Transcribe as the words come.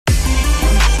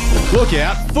Look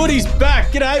out, footy's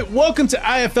back. G'day, welcome to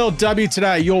AFLW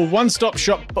Today, your one-stop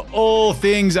shop for all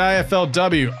things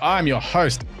AFLW. I'm your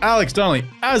host, Alex Donnelly.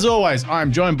 As always,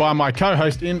 I'm joined by my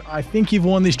co-host in, I think you've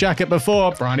worn this jacket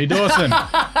before, Brihony Dawson.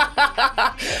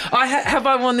 Have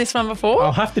I worn this one before?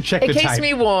 I'll have to check the tape. It keeps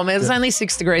me warm. It was only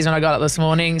 6 degrees when I got up this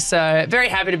morning, so very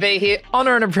happy to be here.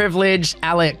 Honour and a privilege,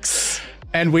 Alex.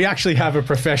 And we actually have a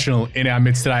professional in our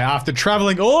midst today. After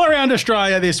travelling all around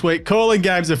Australia this week, calling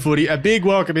games of footy, a big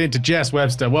welcome in to Jess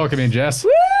Webster. Welcome in, Jess.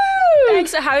 Woo!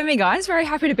 Thanks for having me, guys. Very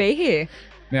happy to be here.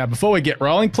 Now, before we get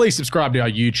rolling, please subscribe to our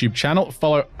YouTube channel.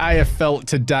 Follow AFL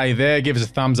Today there. Give us a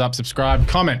thumbs up, subscribe,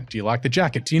 comment. Do you like the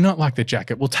jacket? Do you not like the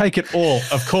jacket? We'll take it all.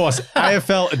 Of course,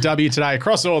 AFLW Today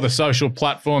across all the social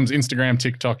platforms, Instagram,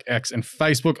 TikTok, X, and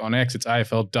Facebook. On X, it's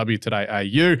AFLW Today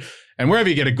AU. And wherever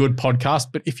you get a good podcast.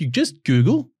 But if you just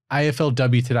Google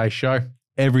AFLW Today Show,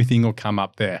 everything will come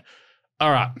up there.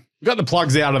 All right, we've got the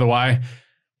plugs out of the way.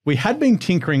 We had been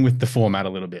tinkering with the format a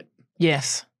little bit.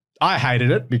 Yes. I hated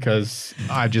it because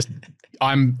I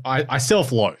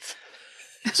self-loathe.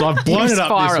 So I've blown it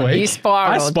up this week. You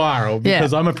spiraled. I spiral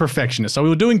because I'm a perfectionist. So we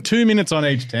were doing 2 minutes on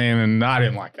each team and I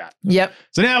didn't like that. Yep.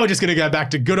 So now we're just going to go back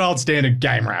to good old standard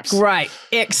game wraps. Great.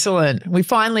 Excellent. We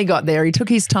finally got there. He took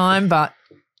his time, but...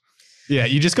 Yeah,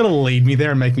 you just got to lead me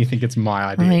there and make me think it's my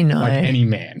idea. I know. Like any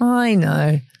man. I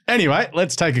know. Anyway,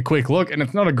 let's take a quick look. And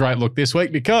it's not a great look this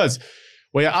week because...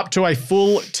 we are up to a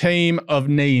full team of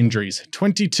knee injuries.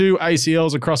 22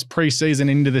 ACLs across preseason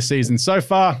into the season so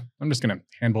far. I'm just going to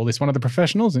handball this one of the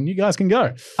professionals and you guys can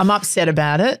go. I'm upset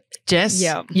about it, Jess.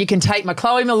 Yeah. You can take my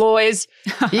Chloe Malloys,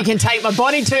 you can take my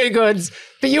Bonnie Two Goods,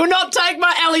 but you will not take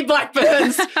my Ali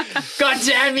Blackburns. God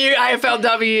damn you,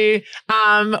 AFLW.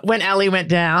 When Ali went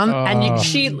down and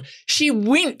she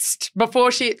winced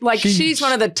before she's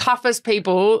one of the toughest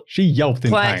people. She yelped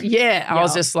in pain. Yeah, I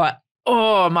was just like,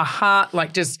 oh, my heart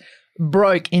just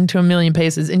broke into a million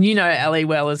pieces. And you know Ali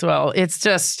well as well. It's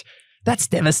just, that's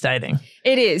devastating.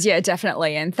 It is, yeah,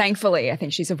 definitely. And thankfully, I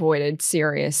think she's avoided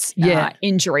serious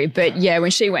injury. But yeah,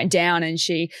 when she went down and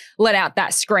she let out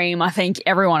that scream, I think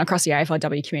everyone across the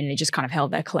AFLW community just kind of held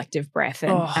their collective breath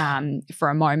and for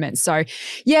a moment. So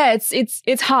yeah,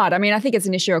 it's hard. I mean, I think it's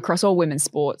an issue across all women's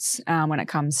sports when it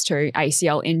comes to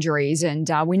ACL injuries, and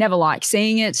we never like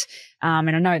seeing it.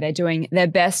 And I know they're doing their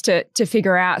best to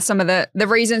figure out some of the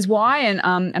reasons why,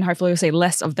 and hopefully we'll see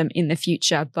less of them in the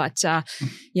future. But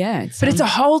yeah, it's a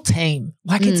whole team.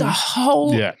 It's a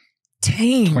whole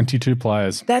team. 22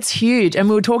 players. That's huge. And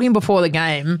we were talking before the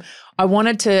game. I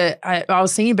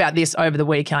was thinking about this over the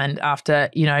weekend after,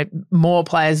 more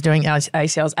players doing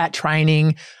ACLs at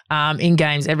training, in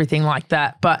games, everything like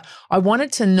that. But I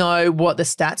wanted to know what the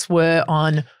stats were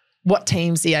on what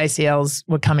teams the ACLs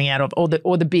were coming out of,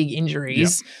 or the big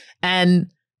injuries. Yep.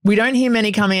 And we don't hear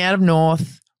many coming out of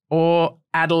North or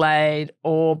Adelaide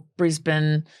or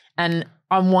Brisbane. And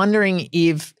I'm wondering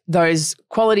if those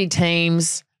quality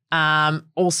teams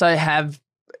also have,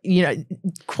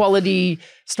 quality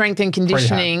strength and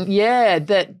conditioning.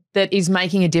 That is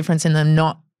making a difference in them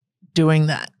not doing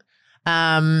that.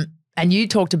 And you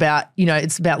talked about,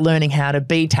 it's about learning how to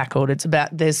be tackled. It's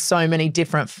about, there's so many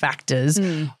different factors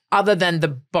other than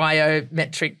the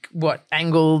biometric, what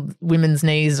angle women's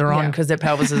knees are on because their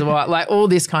pelvis is wide, like all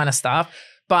this kind of stuff.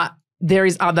 But there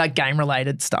is other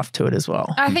game-related stuff to it as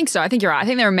well. I think so. I think you're right. I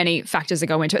think there are many factors that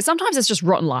go into it. Sometimes it's just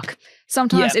rotten luck.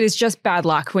 Sometimes it is just bad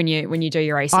luck when you do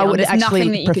your ACL. I would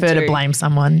actually prefer to blame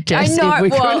someone, Jess. I know.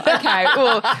 Okay.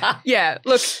 Well, yeah.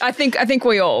 Look, I think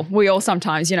we all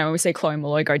sometimes, when we see Chloe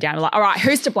Malloy go down, we're like, all right,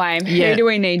 who's to blame? Yeah. Who do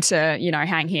we need to,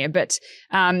 hang here? But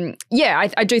I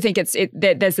do think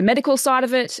there's the medical side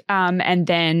of it, and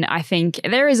then I think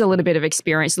there is a little bit of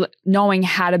experience knowing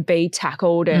how to be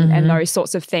tackled and those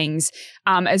sorts of things,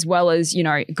 as well as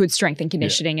good strength and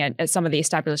conditioning at some of the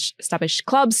established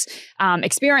clubs,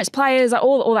 experienced players.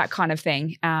 All that kind of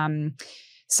thing.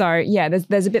 So yeah,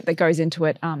 there's a bit that goes into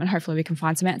it, and hopefully we can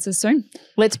find some answers soon.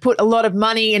 Let's put a lot of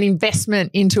money and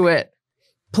investment into it,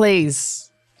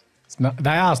 please. They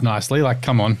asked nicely, like,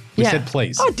 come on. We said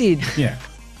please. I did. Yeah.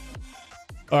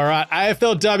 All right,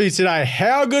 AFLW Today.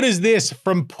 How good is this?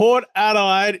 From Port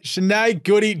Adelaide, Shineah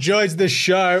Goody joins the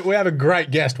show. We have a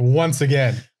great guest once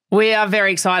again. We are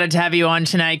very excited to have you on,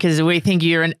 Shineah, because we think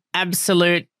you're an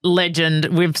absolute legend.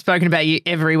 We've spoken about you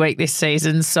every week this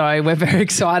season, so we're very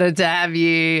excited to have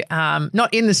you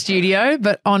not in the studio,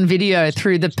 but on video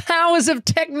through the powers of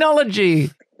technology.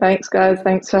 Thanks, guys.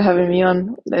 Thanks for having me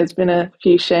on. There's been a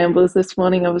few shambles this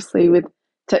morning, obviously, with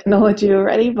technology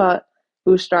already, but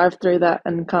we'll strive through that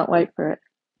and can't wait for it.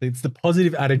 It's the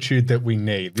positive attitude that we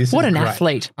need. What an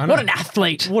athlete. What an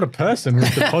athlete. What a person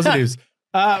with the positives.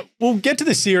 We'll get to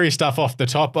the serious stuff off the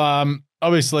top.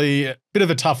 Obviously, a bit of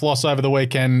a tough loss over the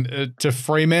weekend to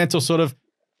Fremantle. Sort of,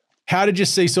 how did you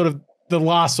see sort of the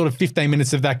last sort of 15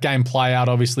 minutes of that game play out,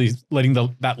 obviously letting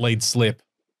that lead slip?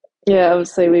 Yeah,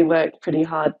 obviously we worked pretty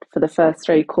hard for the first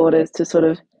 3 quarters to sort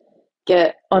of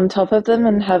get on top of them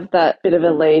and have that bit of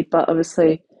a lead. But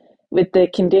obviously with the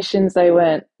conditions, they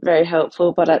weren't very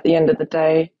helpful. But at the end of the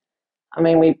day, I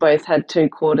mean, we both had 2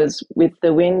 quarters with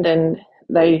the wind and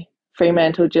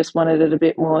Fremantle just wanted it a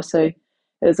bit more. So it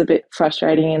was a bit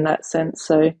frustrating in that sense.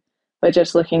 So we're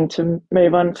just looking to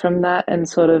move on from that and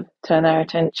sort of turn our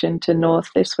attention to North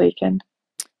this weekend.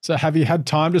 So have you had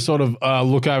time to sort of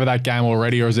look over that game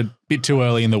already, or is it a bit too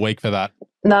early in the week for that?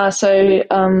 No, so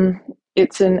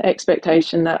it's an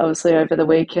expectation that obviously over the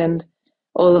weekend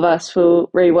all of us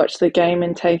will rewatch the game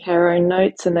and take our own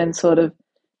notes, and then sort of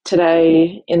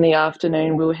today in the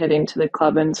afternoon we'll head into the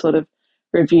club and sort of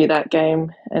review that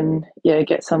game and, yeah,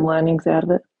 get some learnings out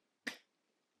of it.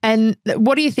 And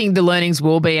what do you think the learnings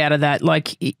will be out of that?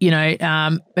 Like, you know,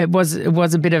 it was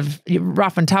a bit of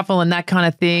rough and tuffle and that kind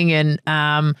of thing.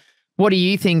 And what do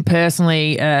you think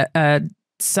personally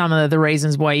some of the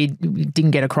reasons why you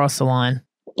didn't get across the line?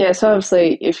 Yeah, so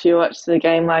obviously if you watch the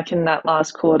game, like in that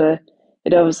last quarter,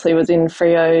 it obviously was in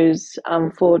Freo's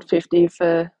forward 50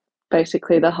 for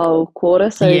basically the whole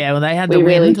quarter. So yeah, well, they had the wind.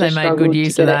 Really they made good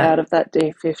use of that. Out of that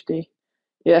D50.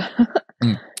 Yeah.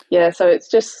 Yeah, so it's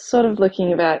just sort of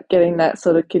looking about getting that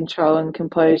sort of control and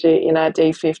composure in our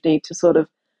D50 to sort of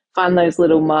find those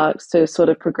little marks to sort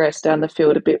of progress down the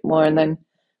field a bit more, and then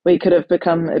we could have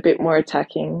become a bit more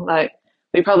attacking. Like,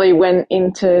 we probably went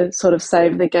in to sort of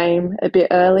save the game a bit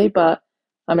early, but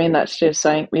I mean, that's just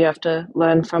something we have to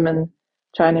learn from and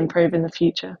try and improve in the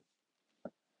future.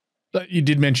 You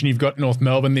did mention you've got North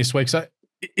Melbourne this week. So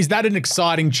is that an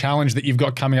exciting challenge that you've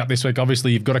got coming up this week?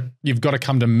 Obviously, you've got to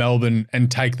come to Melbourne and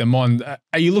take them on.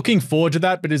 Are you looking forward to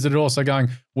that? But is it also going,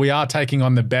 we are taking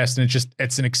on the best, and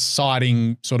it's an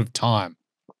exciting sort of time?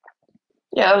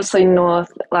 Yeah, obviously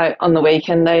North, like on the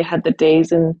weekend, they had the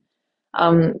Ds, and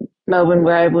Melbourne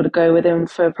were able to go with them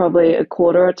for probably a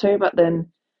quarter or two, but then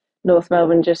North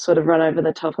Melbourne just sort of run over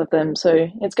the top of them. So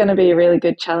it's going to be a really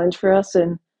good challenge for us,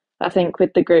 and I think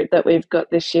with the group that we've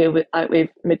got this year, we've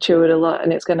matured a lot,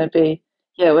 and it's going to be,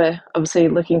 yeah, we're obviously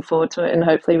looking forward to it, and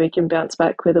hopefully we can bounce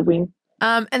back with a win.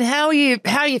 And how are you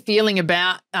feeling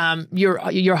about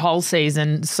your whole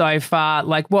season so far?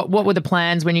 Like, what were the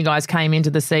plans when you guys came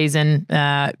into the season?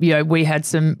 You know,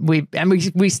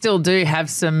 we still do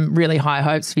have some really high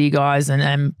hopes for you guys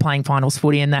and playing finals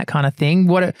footy and that kind of thing.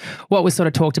 What was sort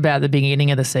of talked about at the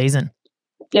beginning of the season?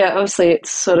 Yeah, obviously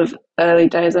it's sort of early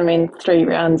days. I mean, 3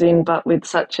 rounds in, but with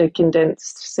such a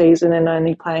condensed season and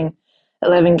only playing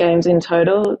 11 games in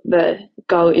total, the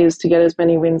goal is to get as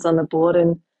many wins on the board,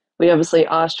 and we obviously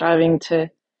are striving to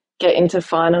get into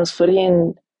finals footy,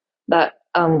 and that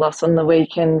loss on the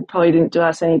weekend probably didn't do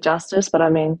us any justice. But I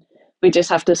mean, we just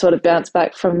have to sort of bounce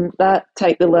back from that,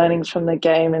 take the learnings from the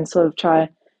game, and sort of try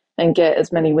and get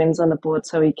as many wins on the board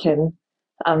so we can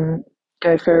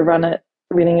go for a run at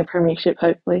winning a premiership,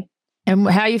 hopefully. And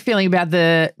how are you feeling about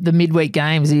the midweek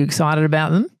games? Are you excited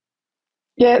about them?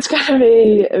 Yeah, it's going to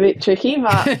be a bit tricky,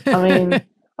 but I mean,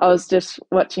 I was just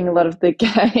watching a lot of the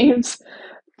games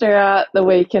throughout the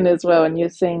weekend as well, and you're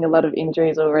seeing a lot of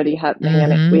injuries already happening,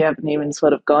 and we haven't even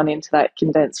sort of gone into that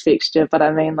condensed fixture. But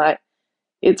I mean, like,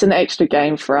 it's an extra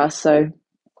game for us, so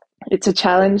it's a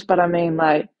challenge. But I mean,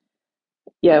 like,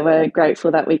 yeah, we're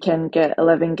grateful that we can get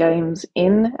 11 games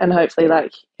in, and hopefully,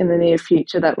 like, in the near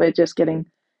future that we're just getting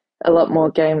a lot more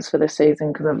games for the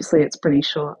season, because obviously it's pretty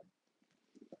short.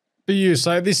 For you,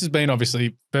 so this has been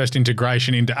obviously first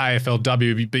integration into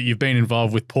AFLW, but you've been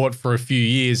involved with Port for a few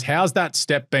years. How's that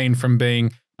step been from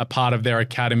being a part of their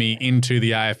academy into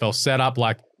the AFL setup?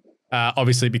 Like,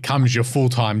 obviously it becomes your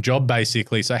full-time job,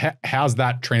 basically. So how's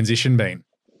that transition been?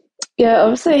 Yeah,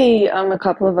 obviously a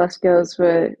couple of us girls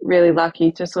were really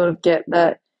lucky to sort of get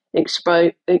that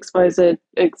exposure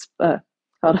to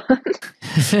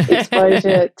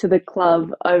the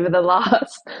club over the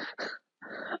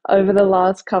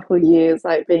last couple of years,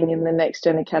 like being in the Next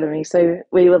Gen Academy. So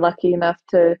we were lucky enough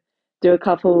to do a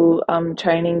couple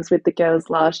trainings with the girls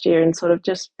last year and sort of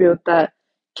just build that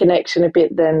connection a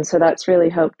bit then. So that's really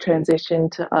helped transition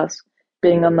to us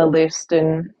being on the list,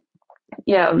 and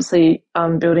yeah, obviously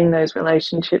building those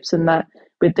relationships and that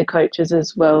with the coaches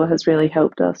as well has really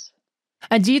helped us.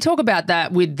 And do you talk about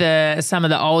that with some of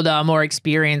the older, more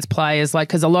experienced players? Like,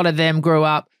 because a lot of them grew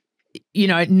up, you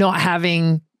know, not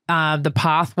having the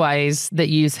pathways that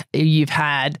you've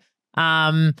had.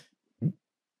 Do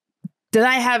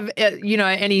they have, you know,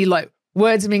 any like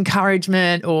words of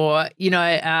encouragement or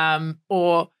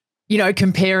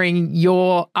comparing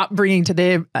your upbringing to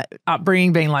their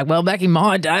upbringing, being like, well, back in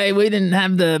my day, we didn't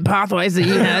have the pathways that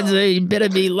you had, so you better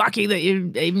be lucky that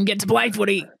you even get to play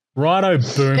footy. Righto,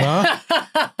 boomer.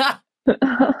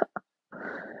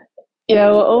 Yeah,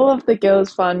 well, all of the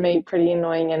girls find me pretty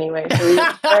annoying anyway, so we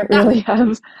don't really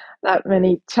have that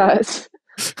many chats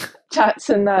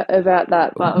and that about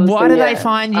that. But why do they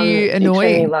find you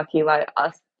annoying? Extremely lucky, like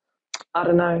us. I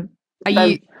don't know. Are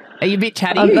you a bit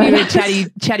chatty? Are you a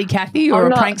chatty Cathy or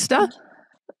a prankster?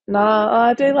 No,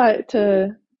 I do like to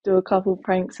do a couple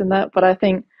pranks and that, but I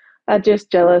think I'm just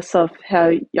jealous of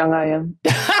how young I am.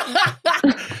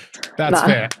 That's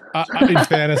fair. In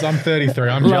fairness, I'm 33.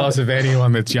 I'm jealous of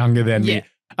anyone that's younger than me.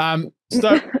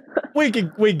 So we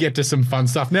get to some fun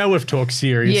stuff. Now we've talked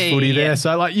serious footy there.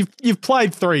 So like you've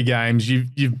played 3 games.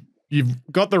 You've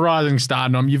got the rising star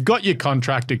nom. You've got your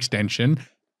contract extension.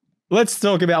 Let's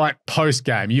talk about like post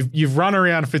game. You've run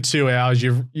around for 2 hours.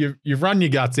 You've run your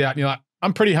guts out, and you're like,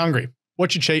 I'm pretty hungry.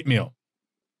 What's your cheat meal?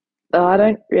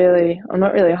 I'm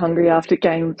not really hungry after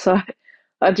games, so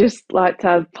I just like to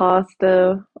have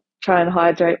pasta, try and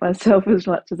hydrate myself as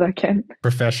much as I can.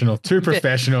 Professional, too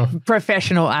professional.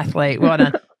 Professional athlete, well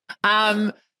done.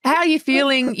 How are you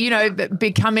feeling,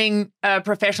 becoming a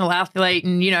professional athlete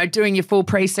and, doing your full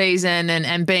preseason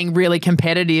and being really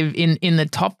competitive in the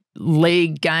top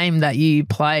league game that you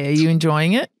play? Are you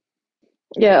enjoying it?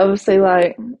 Yeah, obviously,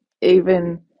 like,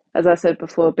 even as I said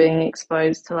before, being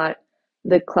exposed to like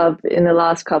the club in the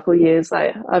last couple of years,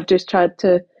 like I've just tried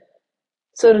to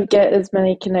sort of get as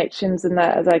many connections and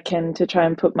that as I can to try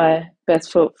and put my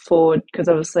best foot forward, because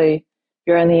obviously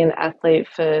you're only an athlete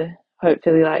for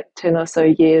hopefully like 10 or so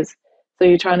years. So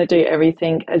you're trying to do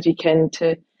everything as you can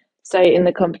to stay in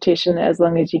the competition as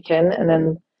long as you can, and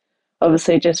then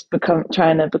obviously just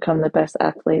trying to become the best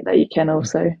athlete that you can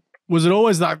also. Was it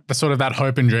always that sort of that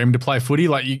hope and dream to play footy?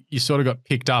 Like you sort of got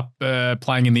picked up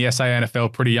playing in the SA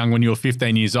NFL pretty young when you were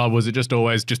 15 years old. Was it just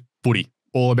always just footy,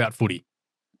 all about footy?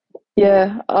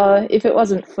 Yeah, if it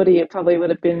wasn't footy, it probably would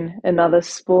have been another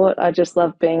sport. I just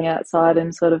love being outside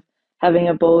and sort of having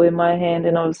a ball in my hand,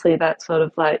 and obviously that sort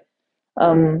of like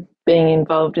being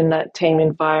involved in that team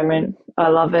environment. I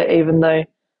love it, even though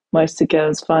most of the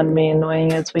girls find me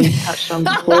annoying, as we touched on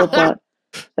before, but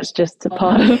that's just a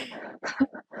part of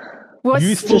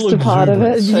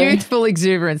it. Youthful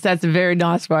exuberance. That's a very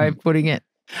nice way of putting it.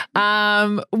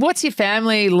 What's your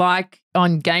family like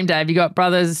on game day? Have you got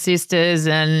brothers, sisters,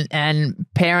 and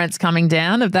parents coming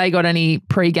down? Have they got any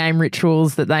pre-game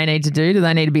rituals that they need to do? Do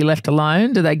they need to be left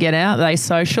alone? Do they get out? Are they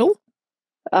social?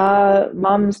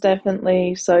 Mum's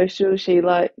definitely social. She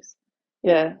likes,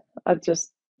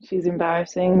 she's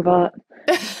embarrassing, but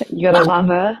you gotta love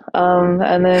her.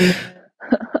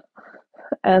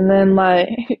 And then like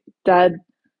dad,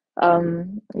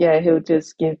 he'll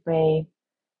just give me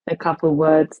a couple of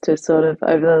words to sort of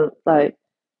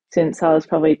since I was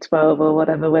probably 12 or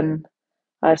whatever, when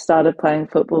I started playing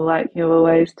football, like he'll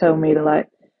always tell me to like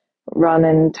run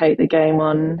and take the game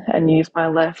on and use my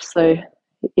left. So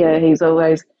yeah, he's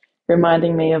always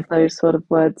reminding me of those sort of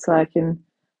words, so I can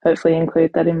hopefully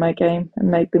include that in my game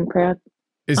and make them proud.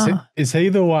 Is he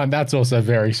the one? That's also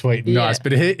very sweet and nice.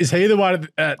 But is he the one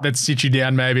that sits you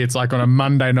down? Maybe it's like on a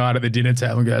Monday night at the dinner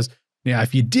table and goes, "Now,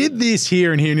 if you did this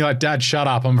here and here," and you're like, "Dad, shut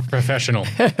up! I'm a professional."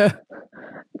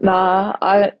 Nah,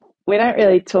 we don't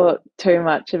really talk too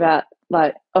much about,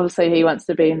 like, obviously he wants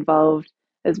to be involved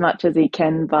as much as he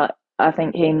can, but I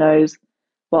think he knows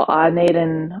what I need,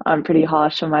 and I'm pretty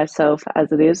harsh on myself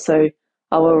as it is, so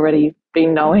I'll already be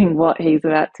knowing what he's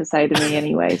about to say to me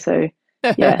anyway. So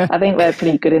yeah, I think we're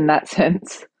pretty good in that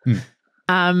sense.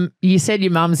 You said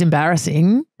your mum's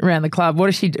embarrassing around the club. What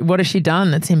has she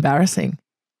done that's embarrassing?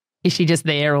 Is she just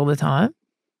there all the time?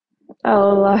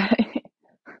 Oh,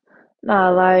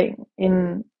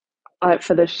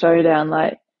 for the showdown,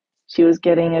 like she was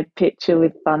getting a picture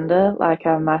with Thunder, like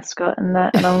our mascot and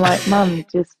that, and I'm like, Mum,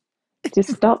 just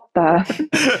stop that.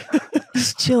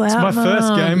 Just chill out. It's my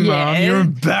first game, Mum. You're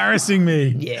embarrassing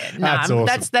me. Yeah, that's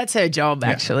awesome. That's her job,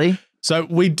 actually. So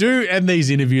we do end these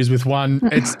interviews with one.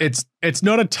 It's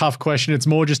not a tough question. It's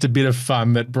more just a bit of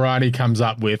fun that Brihony comes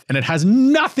up with, and it has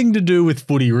nothing to do with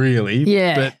footy, really.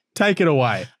 Yeah. But take it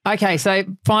away. Okay, so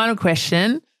final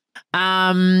question.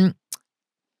 I'm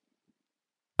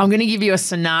going to give you a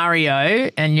scenario,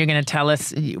 and you're going to tell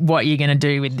us what you're going to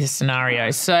do with this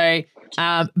scenario. So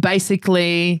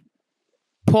basically,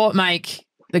 Port make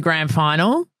the grand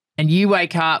final, and you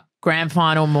wake up grand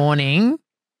final morning,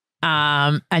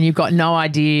 and you've got no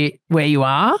idea where you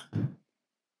are.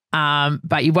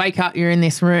 But you wake up, you're in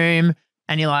this room,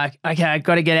 and you're like, okay, I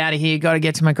got to get out of here, got to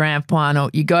get to my grand final.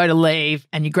 You go to leave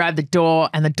and you grab the door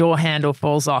and the door handle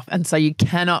falls off. And so you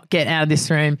cannot get out of this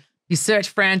room. You search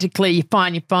frantically, you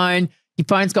find your phone. Your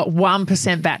phone's got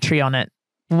 1% battery on it.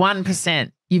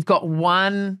 1%. You've got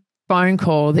one phone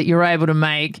call that you're able to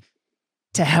make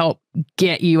to help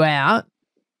get you out.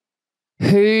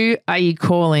 Who are you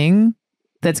calling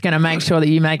that's going to make sure that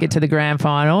you make it to the grand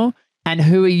final? And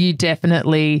who are you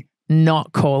definitely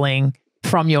not calling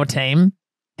from your team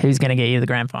who's going to get you to the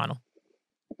grand final?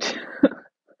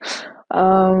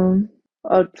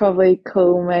 I'd probably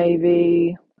call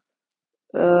maybe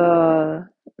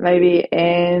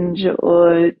Ange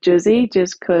or Juzzy,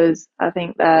 just because I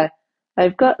think that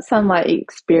they've got some like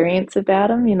experience about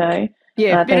them, you know.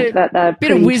 Yeah, I think that they're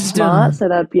pretty smart, so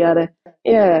they'd be able to.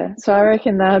 Yeah, so I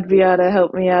reckon they'd be able to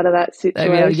help me out of that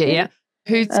situation. They'd be able to get you out.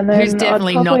 Who's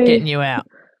definitely not getting you out?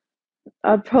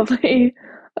 I'd probably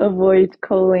avoid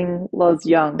calling Loz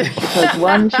Young because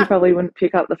one, she probably wouldn't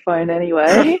pick up the phone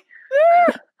anyway,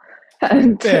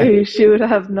 and two, she would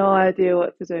have no idea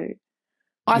what to do.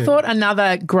 I thought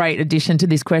another great addition to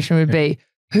this question would be,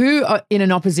 who in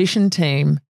an opposition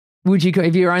team would you call,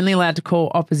 if you're only allowed to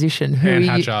call opposition? Anne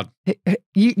Hatchard.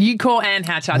 You call Anne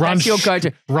Hatchard. That's your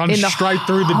go-to. Run straight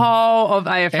through the whole of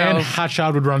AFL. Anne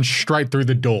Hatchard would run straight through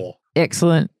the door.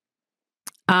 Excellent.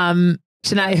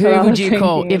 Shaneah, who would you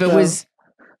call if it was?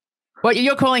 What,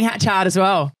 you're calling Hatchard as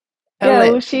well?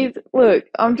 Yeah, well,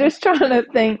 I'm just trying to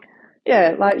think.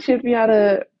 Yeah, like she'd be able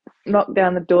to knock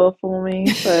down the door for me.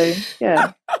 So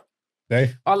yeah.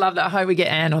 I love that. I hope we get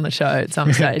Anne on the show at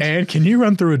some stage. Anne, can you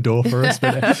run through a door for us?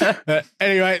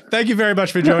 Anyway, thank you very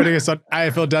much for joining us on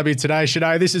AFLW Today.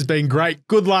 Shaneah, this has been great.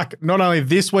 Good luck not only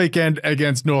this weekend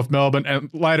against North Melbourne and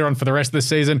later on for the rest of the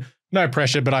season. No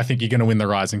pressure, but I think you're going to win the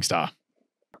Rising Star.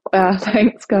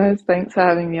 Thanks, guys. Thanks for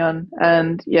having me on.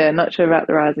 And yeah, not sure about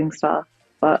the Rising Star,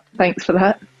 but thanks for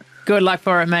that. Good luck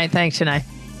for it, mate. Thanks, Shaneah.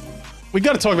 We've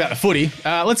got to talk about the footy.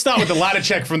 Let's start with the ladder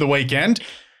check from the weekend.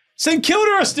 St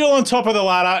Kilda are still on top of the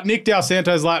ladder. Nick Del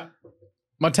Santo's like,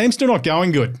 my team's still not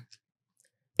going good.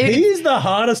 He's the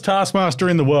hardest taskmaster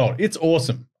in the world. It's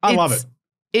awesome. I love it.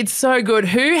 It's so good.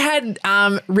 Who had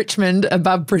Richmond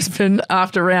above Brisbane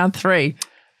after round 3?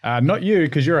 Not you,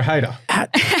 because you're a hater. I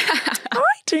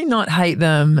do not hate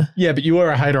them. Yeah, but you were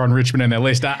a hater on Richmond in their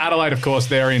list. Adelaide, of course,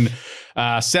 they're in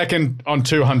second on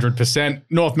 200%.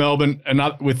 North Melbourne,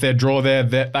 with their draw there,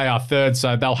 they are third,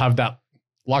 so they'll have that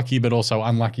lucky but also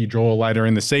unlucky draw later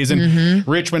in the season. Mm-hmm.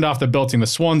 Richmond, after belting the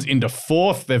Swans, into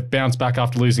fourth. They've bounced back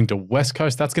after losing to West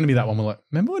Coast. That's going to be that one. We're like,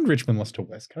 remember when Richmond lost to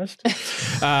West Coast?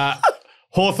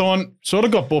 Hawthorn sort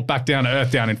of got brought back down to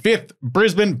earth, down in fifth.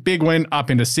 Brisbane, big win, up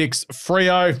into sixth.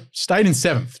 Freo stayed in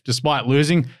seventh despite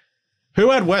losing. Who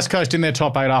had West Coast in their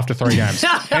top 8 after 3 games?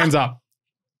 Hands up.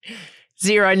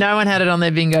 0. No one had it on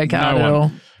their bingo card at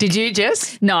all. Did you,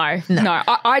 Jess? No.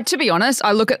 I to be honest,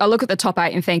 I look at the top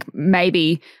 8 and think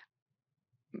maybe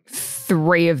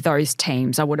 3 of those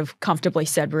teams I would have comfortably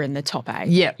said were in the top 8.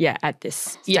 Yeah, at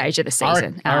this stage of the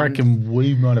season. I reckon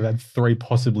we might have had 3,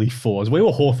 possibly 4s. We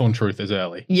were Hawthorn truthers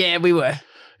early. Yeah, we were.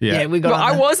 Yeah, we got. Well,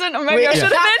 I wasn't. Or maybe I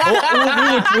should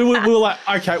have we been. were like,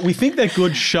 okay, we think they're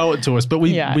good. Show it to us. But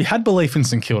we had belief in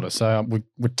St Kilda, so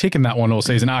we're ticking that one all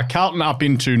season. Carlton up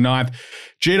into 9th.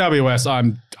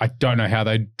 GWS, I don't know how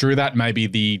they drew that. Maybe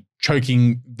the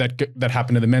choking that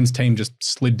happened to the men's team just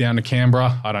slid down to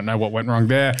Canberra. I don't know what went wrong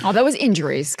there. Oh, there was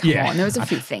injuries. Come on, there was a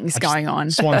few things going on.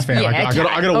 Swans fan. I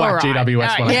got to whack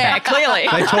GWS one. Yeah, clearly.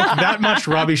 They talk that much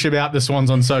rubbish about the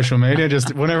Swans on social media.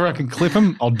 Just whenever I can clip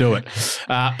them, I'll do it.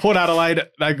 Port Adelaide,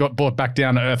 they got brought back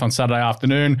down to earth on Saturday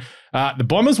afternoon. The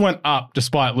Bombers went up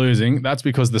despite losing. That's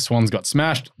because the Swans got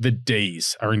smashed. The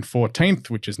D's are in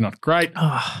 14th, which is not great.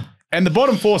 And the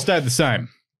bottom 4 stayed the same.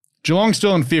 Geelong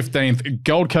still in 15th,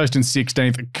 Gold Coast in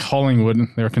 16th, Collingwood,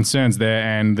 there are concerns there,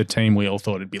 and the team we all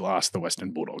thought would be last, the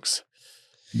Western Bulldogs.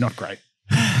 Not great.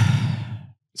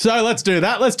 So let's do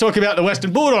that. Let's talk about the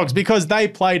Western Bulldogs because they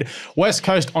played West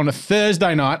Coast on a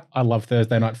Thursday night. I love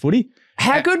Thursday night footy.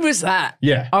 How good was that?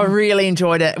 Yeah. I really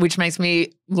enjoyed it, which makes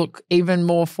me look even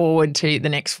more forward to the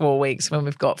next 4 weeks when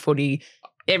we've got footy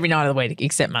every night of the week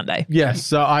except Monday. Yes,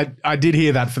 so I did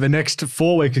hear that for the next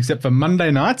 4 weeks except for Monday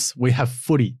nights, we have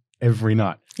footy every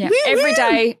night. Yeah, every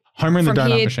day Homer in the from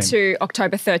donut here machine. to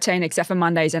October 13 except for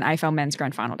Mondays and AFL Men's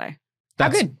Grand Final Day.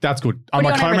 That's good. I'm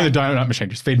like Homer in the donut machine.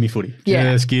 Just feed me footy.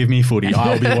 Yeah. Just give me footy.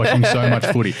 I'll be watching so much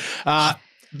footy.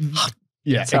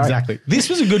 Yeah, Sorry. exactly. This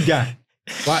was a good game.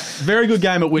 Like, very good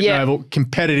game at Whitten Oval.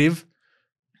 Competitive.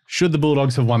 Should the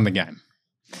Bulldogs have won the game?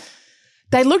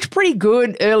 They looked pretty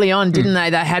good early on, didn't they?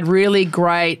 They had really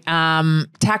great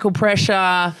tackle pressure,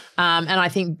 and I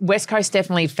think West Coast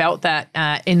definitely felt that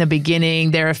in the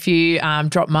beginning. There are a few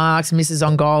drop marks, misses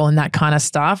on goal and that kind of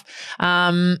stuff.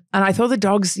 And I thought the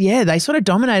Dogs, they sort of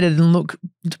dominated and looked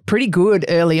pretty good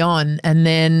early on, and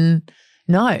then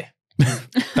no.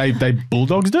 they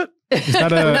bulldogsed it?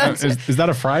 Is that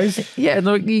a phrase? Yeah,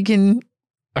 look, you can...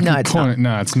 No, it's not.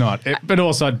 No, it's not. But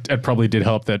also, it probably did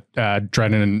help that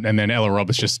Drennan and then Ella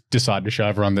Roberts just decided to show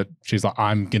everyone that she's like,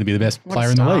 I'm going to be the best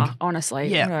player in the league. Honestly,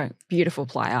 what a beautiful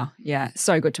player. Yeah,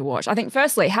 so good to watch. I think,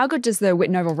 firstly, how good does the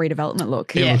Whitten Oval redevelopment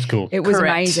look? It looks cool. It was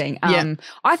amazing.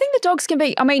 I think the Dogs can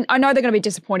be, I know they're going to be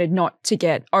disappointed not to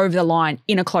get over the line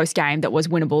in a close game that was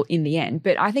winnable in the end,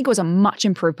 but I think it was a much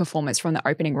improved performance from the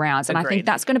opening rounds. And I think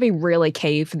that's going to be really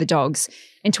key for the Dogs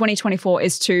in 2024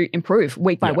 is to improve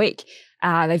week by week.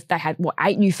 They had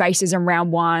 8 new faces in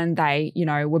round 1. They,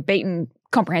 were beaten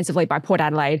comprehensively by Port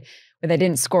Adelaide, where they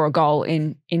didn't score a goal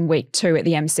in week 2 at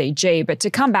the MCG. But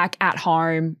to come back at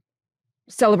home,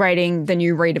 celebrating the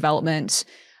new redevelopment,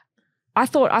 I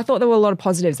thought there were a lot of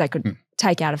positives they could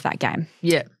take out of that game.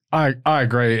 Yeah. I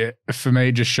agree. For me,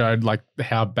 it just showed like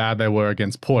how bad they were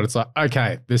against Port. It's like,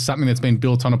 okay, there's something that's been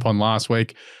built upon last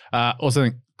week. Also, I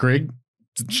think Greg,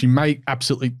 she may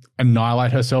absolutely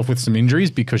annihilate herself with some injuries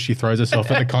because she throws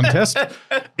herself at the contest.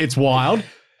 It's wild.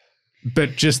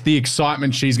 But just the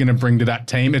excitement she's going to bring to that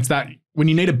team, it's that when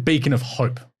you need a beacon of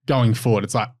hope going forward,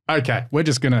 it's like, okay, we're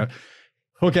just going to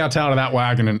hook our tail to that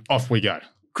wagon and off we go.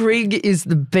 Grig is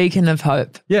the beacon of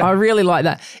hope. Yeah. I really like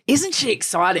that. Isn't she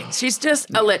exciting? She's just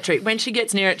electric. When she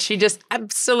gets near it, she just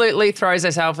absolutely throws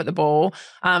herself at the ball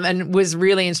and was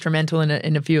really instrumental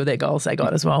in a few of their goals they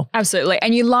got as well. Absolutely.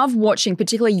 And you love watching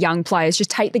particularly young players just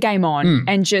take the game on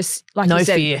and just, like you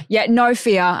said. No fear. Yeah, no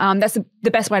fear. That's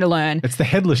the best way to learn. It's the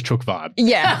headless chook vibe.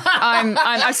 Yeah. I'm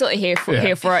absolutely here for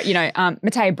it.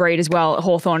 Matea Breed as well at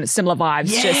Hawthorn, similar vibes.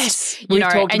 Yes. We've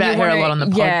talked about her a lot on the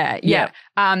pod. Yeah.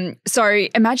 So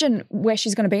imagine where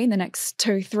she's going to be in the next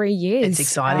 2-3 years. It's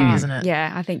exciting, isn't it?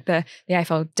 Yeah, I think the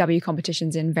AFLW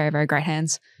competition's in very, very great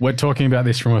hands. We're talking about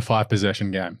this from a 5-possession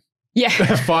game. Yeah.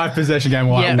 5-possession game.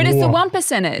 Like, but it's the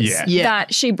 1%ers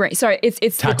that she brings. So it's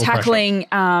the tackling,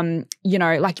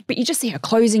 but you just see her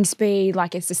closing speed,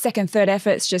 like it's the second, third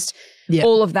efforts, just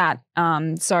all of that.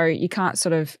 So you can't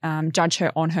sort of judge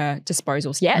her on her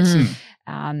disposals yet.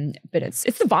 But it's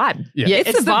the vibe. Yeah,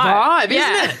 it's the vibe,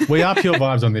 isn't it? We are pure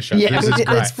vibes on this show. Yeah,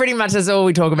 it's pretty much that's all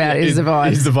we talk about is the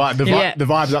vibe. Is the vibe. The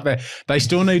vibe's up there. They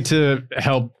still need to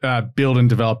help build and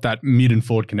develop that mid and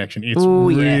forward connection. It's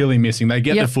really missing. They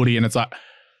get the footy and it's like,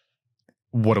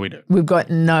 what do we do? We've got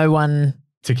no one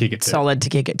to kick it to. Solid to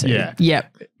kick it to. Yeah.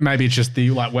 Yep. Maybe it's just the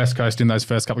West Coast in those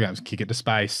first couple of games, kick it to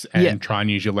space and try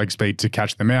and use your leg speed to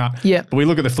catch them out. Yeah. But we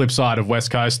look at the flip side of West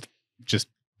Coast, just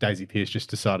Daisy Pearce just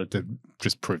decided to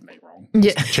just prove me wrong.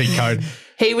 Yeah. Cheat code.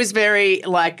 He was very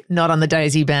not on the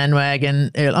Daisy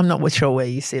bandwagon. I'm not sure where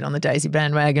you sit on the Daisy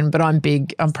bandwagon, but I'm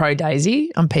pro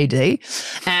Daisy. I'm PD.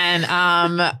 And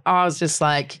I was just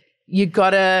like, you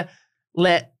got to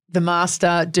let the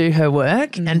master do her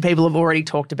work. And people have already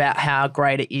talked about how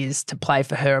great it is to play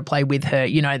for her or play with her,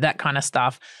 that kind of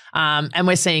stuff. And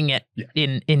we're seeing it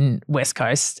in West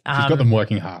Coast. She's got them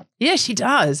working hard. Yeah, she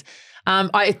does.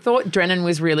 I thought Drennan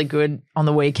was really good on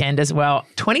the weekend as well.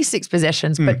 26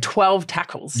 possessions, but 12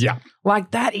 tackles. Yeah.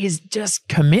 Like that is just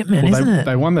commitment, isn't it?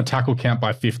 They won the tackle count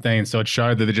by 15, so it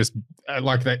showed that they're just,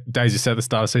 like Daisy said at the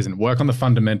start of the season, work on the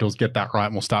fundamentals, get that right,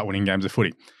 and we'll start winning games of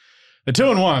footy. They're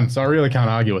 2-1, so I really can't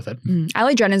argue with it.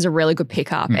 Ali Drennan's a really good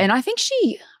pickup, and I think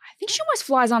she almost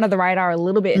flies under the radar a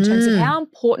little bit in terms of how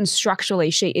important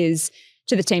structurally she is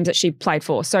to the teams that she played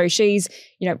for. So she's,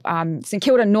 St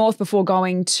Kilda North before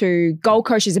going to Gold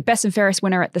Coast. She's a best and fairest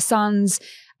winner at the Suns.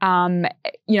 When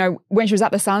she was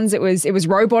at the Suns, it was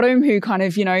Rowbottom who kind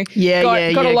of, got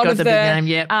a lot of the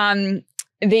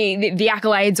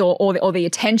accolades or the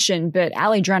attention, but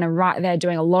Ali Drennan right there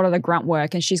doing a lot of the grunt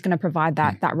work, and she's going to provide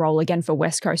that role again for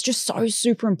West Coast. Just so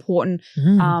super important.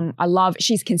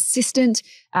 She's consistent.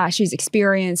 She's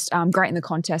experienced, great in the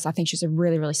contest. I think she's a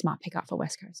really, really smart pickup for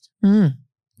West Coast.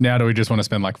 Now, do we just want to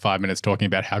spend 5 minutes talking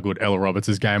about how good Ella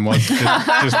Roberts' game was?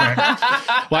 I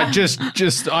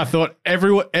thought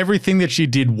everything that she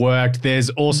did worked.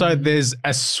 There's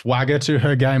a swagger to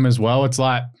her game as well. It's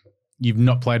like, you've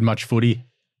not played much footy,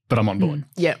 but I'm on board.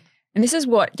 Yeah. And this is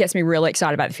what gets me really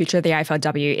excited about the future of the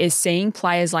AFLW is seeing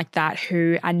players like that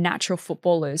who are natural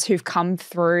footballers who've come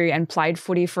through and played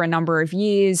footy for a number of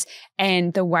years,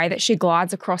 and the way that she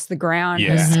glides across the ground,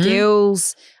 her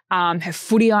skills, her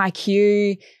footy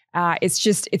IQ,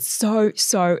 It's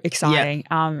so exciting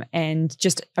and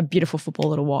just a beautiful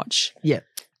footballer to watch. Yeah.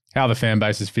 How the fan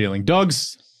base is feeling.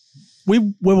 Dogs,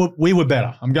 we were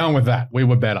better. I'm going with that. We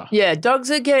were better. Yeah,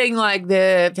 Dogs are getting like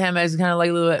their fan base is kind of like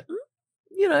a little bit,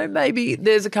 maybe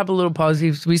there's a couple of little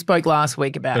positives. We spoke last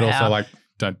week about But how. also like,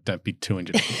 don't be too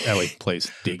injured. Ellie,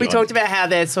 please. We talked about how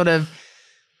they're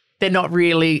not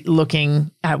really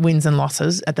looking at wins and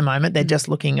losses at the moment. They're just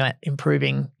looking at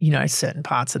improving, certain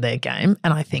parts of their game.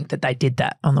 And I think that they did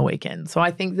that on the weekend. So I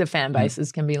think the fan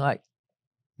bases can be like,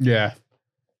 yeah.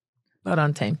 well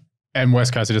done, team. And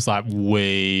West Coast are just like,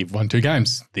 we've won 2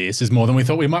 games. This is more than we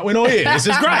thought we might win all year. This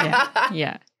is great.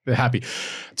 Yeah. They're happy.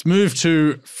 Let's move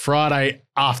to Friday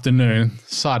afternoon.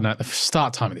 Side note, the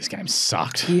start time of this game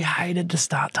sucked. You hated the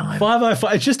start time.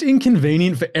 5:05. It's just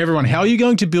inconvenient for everyone. How are you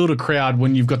going to build a crowd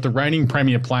when you've got the reigning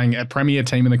premier playing a premier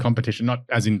team in the competition, not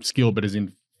as in skill, but as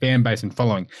in fan base and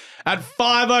following, at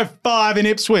 5:05 in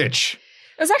Ipswich?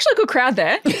 It was actually a good crowd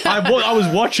there. I was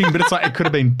watching, but it's like it could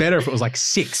have been better if it was like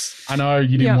 6. I know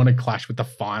you didn't want to clash with the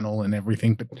final and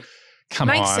everything, but come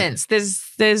on. Makes sense.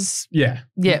 There's Yeah.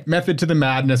 Method to the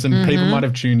madness, and people might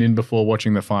have tuned in before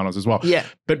watching the finals as well. Yeah.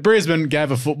 But Brisbane gave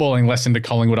a footballing lesson to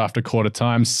Collingwood after quarter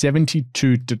time,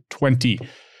 72-20.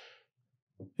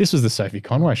 This was the Sophie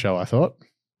Conway show, I thought.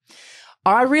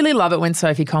 I really love it when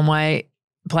Sophie Conway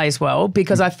plays well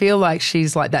because I feel like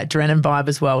she's like that Drennan vibe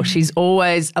as well. She's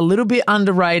always a little bit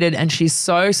underrated and she's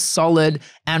so solid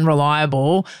and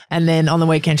reliable. And then on the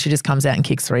weekend, she just comes out and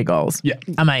kicks 3 goals. Yeah.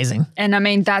 Amazing. And I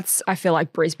mean, I feel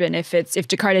like Brisbane, if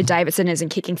Dakota Davidson isn't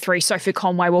kicking 3, Sophie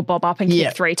Conway will bob up and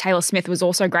kick 3. Taylor Smith was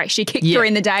also great. She kicked 3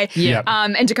 in the day. Yeah.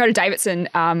 And Dakota Davidson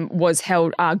was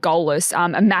held goalless.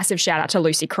 A massive shout out to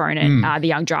Lucy Cronin, the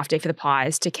young draftee for the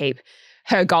Pies, to keep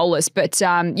her goalless. But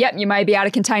you may be able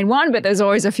to contain one, but there's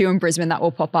always a few in Brisbane that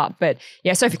will pop up. But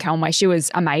yeah, Sophie Conway, she was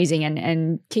amazing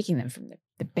and kicking them from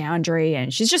the boundary,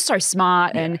 and she's just so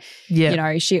smart and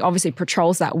she obviously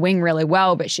patrols that wing really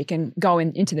well, but she can go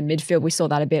into the midfield. We saw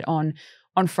that a bit on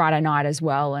Friday night as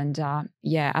well. And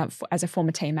as a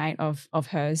former teammate of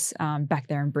hers back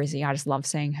there in Brizzy, I just love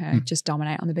seeing her just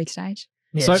dominate on the big stage.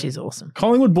 Yeah, so she's awesome.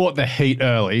 Collingwood bought the heat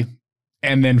early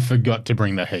and then forgot to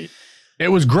bring the heat. It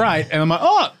was great. And I'm like,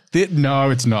 no,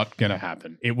 it's not going to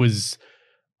happen. It was,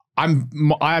 I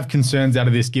have concerns out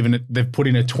of this given it, they've put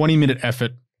in a 20-minute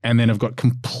effort and then have got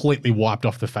completely wiped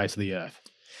off the face of the earth.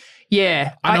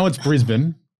 Yeah. I know it's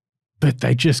Brisbane, but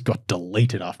they just got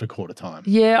deleted after quarter time.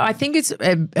 Yeah, I think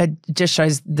it just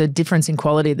shows the difference in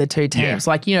quality of the two teams.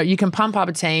 Yeah. Like, you can pump up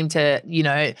a team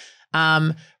to,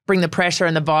 bring the pressure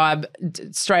and the vibe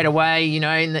straight away, in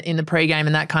the pregame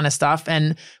and that kind of stuff.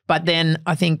 But then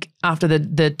I think after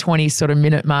the 20 sort of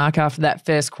minute mark after that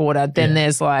first quarter, then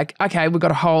there's like, okay, we've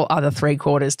got a whole other 3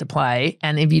 quarters to play.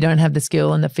 And if you don't have the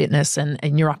skill and the fitness and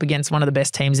you're up against one of the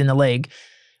best teams in the league,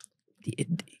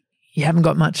 you haven't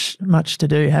got much to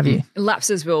do, have you?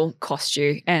 Lapses will cost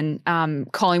you, and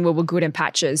Collingwood were good in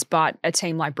patches, but a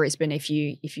team like Brisbane, if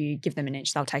you give them an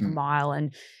inch, they'll take a mile.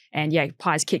 And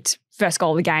Pies kicked first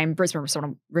goal of the game. Brisbane sort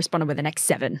of responded with the next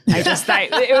 7.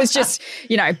 It was just,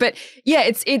 but yeah,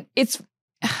 it's.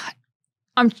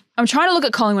 I'm trying to look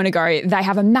at Collingwood and go, they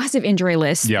have a massive injury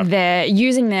list. Yep. They're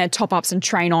using their top-ups and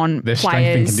train-on Their players.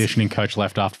 strength and conditioning coach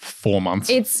left after 4 months.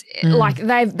 It's like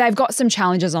they've got some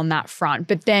challenges on that front,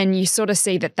 but then you sort of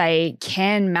see that they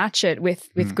can match it with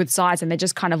good sides, and they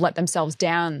just kind of let themselves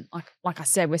down, like I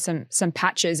said, with some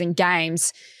patches in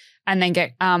games, and then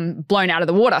get blown out of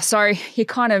the water. So you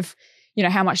kind of,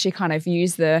 how much you kind of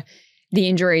use the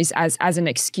injuries as an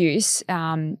excuse.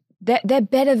 They're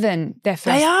better than their first.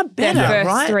 They are better, their first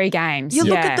right? 3 games. You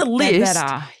look at the list. They're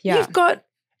better. Yeah. You've got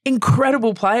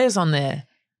incredible players on there.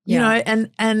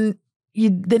 And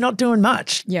they're not doing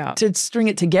much to string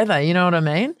it together. You know what I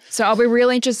mean? So I'll be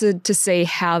really interested to see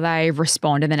how they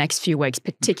respond in the next few weeks,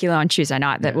 particularly on Tuesday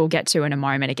night that we'll get to in a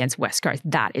moment against West Coast.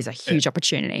 That is a huge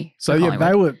opportunity. So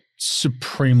they were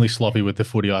supremely sloppy with the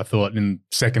footy, I thought, in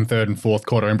second, third and fourth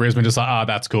quarter. And Brisbane just like,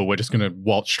 that's cool. We're just going to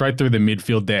waltz straight through the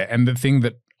midfield there. And the thing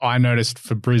that I noticed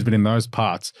for Brisbane in those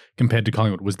parts compared to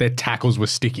Collingwood was their tackles were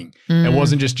sticking. It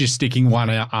wasn't just sticking one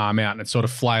arm out and it's sort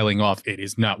of flailing off. It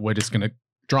is not. We're just going to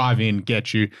drive in,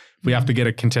 get you. If we have to get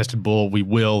a contested ball, we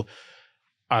will.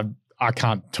 I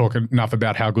can't talk enough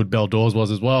about how good Belle Dawes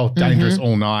was as well. Dangerous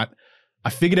all night. I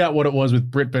figured out what it was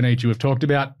with Britt Benici. We've talked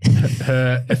about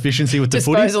her efficiency with the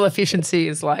footy. Disposal efficiency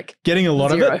is like getting a lot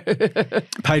 0. of it.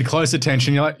 Paid close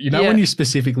attention. You're like, when you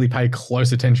specifically pay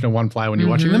close attention to one player when you're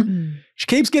watching them? She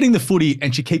keeps getting the footy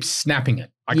and she keeps snapping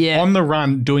it. On the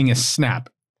run, doing a snap.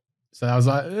 So I was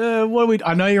like, what are we?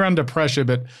 I know you're under pressure,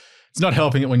 but it's not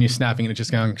helping it when you're snapping and it's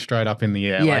just going straight up in the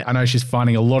air. Yeah. Like, I know she's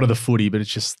finding a lot of the footy, but it's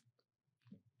just.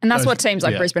 And that's what teams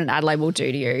like Brisbane and Adelaide will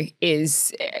do to you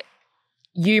is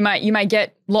you may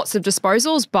get lots of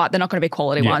disposals, but they're not going to be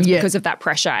quality ones because of that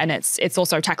pressure. And it's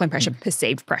also tackling pressure,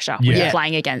 perceived pressure when you're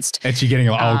playing against. You're getting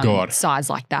like, oh God. Sides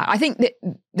like that. I think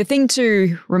the thing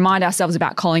to remind ourselves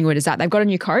about Collingwood is that they've got a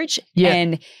new coach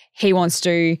and he wants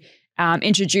to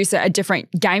introduce a different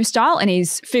game style, and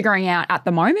he's figuring out at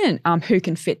the moment who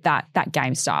can fit that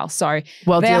game style. So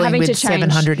while they're dealing having with to change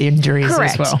 700 injuries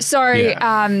as well.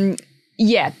 So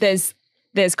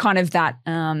there's kind of that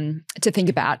to think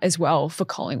about as well for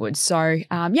Collingwood. So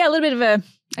a little bit of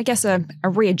a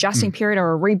readjusting period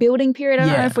or a rebuilding period. I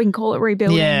don't know if we can call it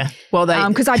rebuilding. Yeah. Well,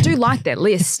 because I do like their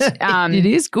list. It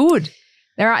is good.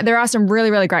 There are some really,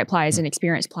 really great players and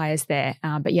experienced players there.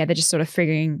 But they're just sort of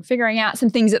figuring out some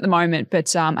things at the moment.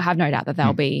 But I have no doubt that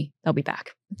they'll be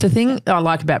back. The thing I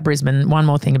like about Brisbane, one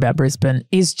more thing about Brisbane,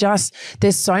 is just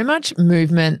there's so much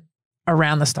movement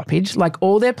around the stoppage. Like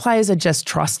all their players are just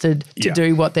trusted to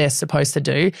do what they're supposed to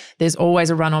do. There's always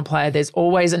a run-on player. There's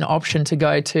always an option to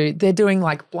go to. They're doing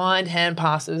like blind hand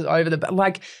passes over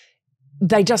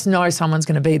they just know someone's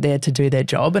going to be there to do their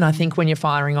job. And I think when you're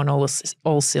firing on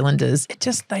all cylinders,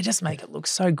 they just make it look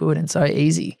so good and so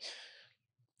easy.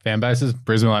 Fan bases,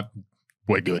 Brisbane,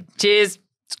 we're good. Cheers.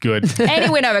 It's good. Any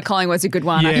win over Collingwood's a good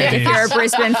one, I think, if you're a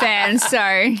Brisbane fan. So,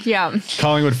 yeah.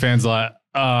 Collingwood fans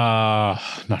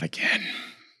not again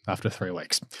after 3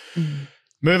 weeks.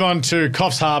 Move on to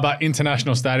Coffs Harbour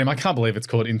International Stadium. I can't believe it's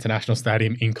called International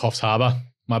Stadium in Coffs Harbour.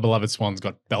 My beloved Swans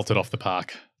got belted off the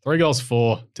park. 3 goals,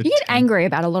 4 to 10. You get angry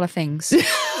about a lot of things.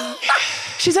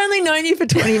 She's only known you for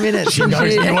 20 minutes. She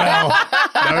knows me well.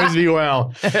 Knows me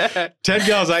well. 10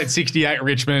 goals, 8, 68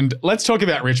 Richmond. Let's talk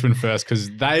about Richmond first because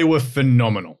they were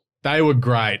phenomenal. They were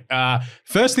great.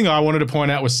 First thing I wanted to point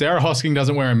out was Sarah Hosking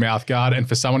doesn't wear a mouth guard, and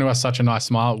for someone who has such a nice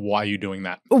smile, why are you doing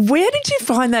that? Where did you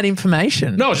find that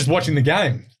information? No, I was just watching the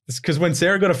game. It's because when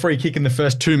Sarah got a free kick in the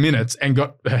first 2 minutes and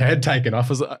got her head taken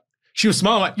off, she was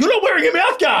smiling like, you're not wearing a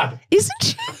mouth guard. Isn't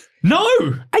she? No.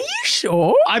 Are you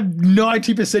sure? I'm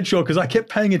 90% sure because I kept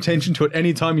paying attention to it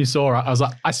anytime you saw her. I was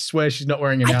like, I swear she's not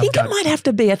wearing a mouth guard. I think it might have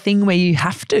to be a thing where you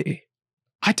have to.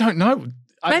 I don't know.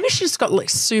 Maybe she's got like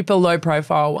super low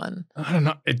profile one. I don't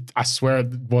know. I swear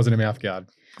it wasn't a mouth guard.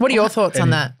 What are your thoughts on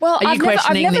that? Well, are you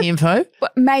questioning the info?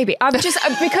 Maybe. I've just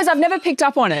because I've never picked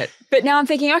up on it. But now I'm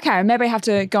thinking, okay, maybe I have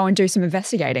to go and do some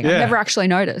investigating. I've never actually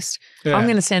noticed. Yeah. I'm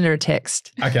going to send her a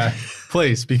text. Okay,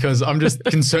 please, because I'm just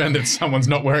concerned that someone's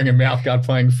not wearing a mouth guard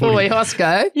playing footy. Boy,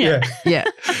 Hosco. Yeah.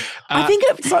 I think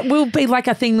it will be like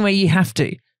a thing where you have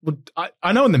to. Well,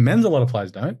 I know in the men's a lot of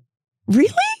players don't.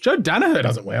 Really? Joe Danaher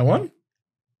doesn't wear one.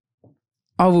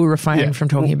 I will refrain from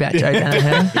talking about Joe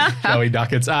Danaher. Joey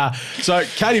Duckets. So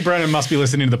Katie Brennan must be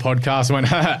listening to the podcast and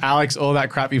went, Alex, all that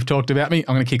crap you've talked about me,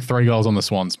 I'm going to kick 3 goals on the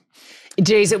Swans.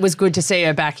 Geez, it was good to see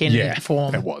her back in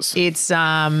form. It was. It's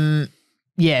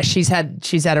she's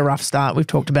had a rough start. We've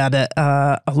talked about it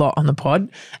a lot on the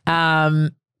pod.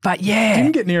 But yeah.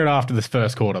 Didn't get near it after this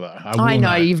first quarter though. I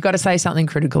know. You've got to say something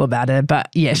critical about her. But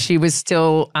yeah, she was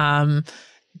still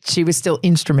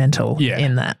instrumental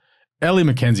in that. Ellie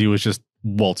McKenzie was just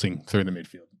waltzing through the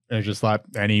midfield. It was just like,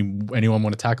 anyone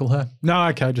want to tackle her? No,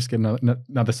 okay, just get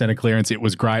another centre clearance. It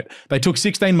was great. They took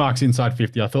 16 marks inside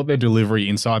 50. I thought their delivery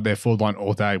inside their forward line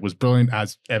all day was brilliant,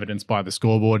 as evidenced by the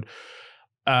scoreboard.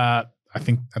 I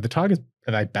think, are the Tigers,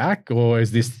 are they back, or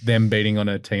is this them beating on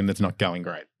a team that's not going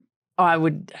great? I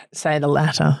would say the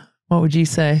latter. What would you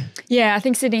say? Yeah, I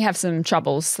think Sydney have some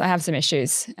troubles. They have some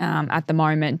issues at the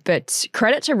moment. But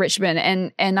credit to Richmond,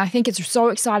 and I think it's so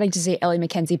exciting to see Ellie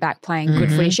McKenzie back playing good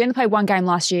footy. She only played 1 game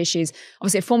last year. She's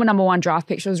obviously a former number 1 draft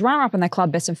pick. She was runner-up in the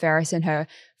club best and fairest in her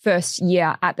first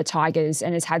year at the Tigers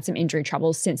and has had some injury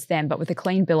troubles since then. But with a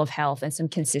clean bill of health and some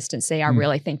consistency, I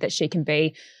really think that she can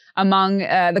be among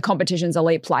the competition's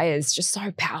elite players. Just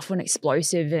so powerful and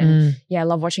explosive. And I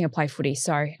love watching her play footy.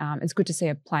 So it's good to see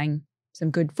her playing some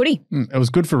good footy. It was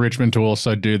good for Richmond to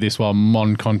also do this while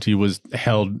Mon Conti was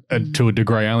held to a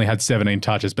degree. Only had 17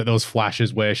 touches, but there was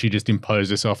flashes where she just imposed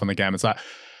herself on the game. It's like,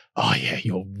 oh yeah,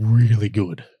 you're really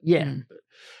good. Yeah.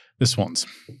 The Swans.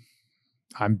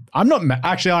 I'm not mad.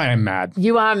 Actually, I am mad.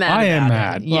 You are mad. I am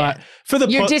mad. Yeah. For the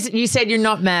you said you're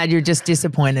not mad. You're just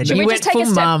disappointed. Should you we just take a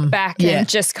step back and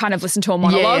just kind of listen to a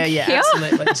monologue? Yeah,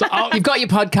 absolutely. So you've got your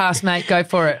podcast, mate. Go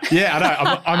for it. Yeah, I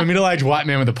know. I'm a middle-aged white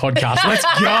man with a podcast. Let's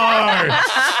go.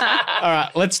 All right,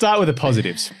 let's start with the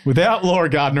positives. Without Laura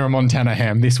Gardner and Montana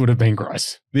Ham, this would have been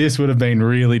gross. This would have been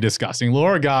really disgusting.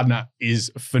 Laura Gardner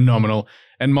is phenomenal.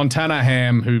 And Montana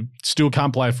Ham, who still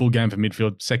can't play a full game for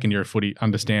midfield, second year of footy,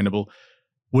 understandable,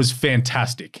 was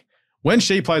fantastic. When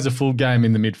she plays a full game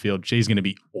in the midfield, she's going to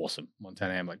be awesome,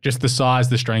 Montana Hamlet. Just the size,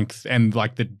 the strength, and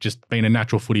just being a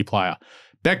natural footy player.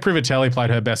 Beck Privatelli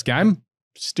played her best game.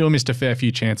 Still missed a fair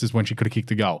few chances when she could have kicked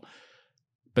the goal.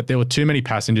 But there were too many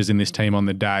passengers in this team on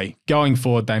the day. Going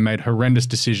forward, they made horrendous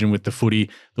decision with the footy.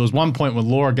 There was one point when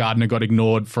Laura Gardner got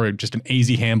ignored for just an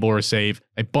easy handball receive.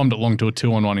 They bombed it long to a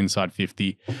 2-on-1 inside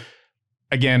 50.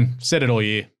 Again, said it all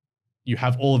year. You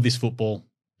have all of this football,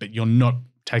 but you're not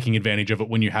taking advantage of it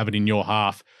when you have it in your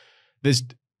half.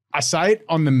 I say it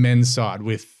on the men's side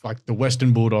with like the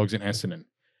Western Bulldogs and Essendon.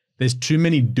 There's too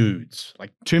many dudes,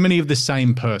 like too many of the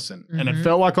same person. Mm-hmm. And it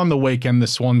felt like on the weekend the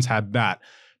Swans had that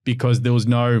because there was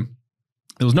no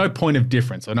point of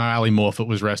difference. I know Ali Morfitt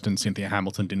was rest and Cynthia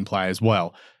Hamilton didn't play as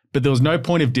well. But there was no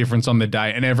point of difference on the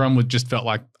day and everyone just felt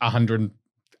like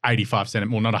 185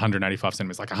 centimeters, well, not 185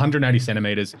 centimeters, like 180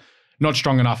 centimeters, not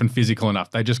strong enough and physical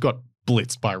enough. They just got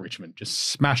blitzed by Richmond, just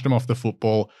smashed them off the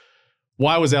football.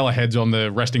 Why was Ella Heads on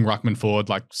the resting ruckman forward?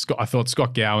 Like I thought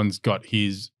Scott Gowan's got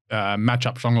his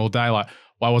matchup strong all day. Like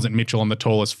why wasn't Mitchell on the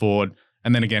tallest forward?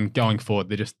 And then again, going forward,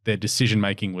 their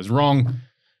decision-making was wrong.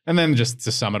 And then just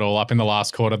to sum it all up, in the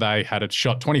last quarter, they had it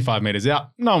shot 25 metres out.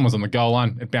 No one was on the goal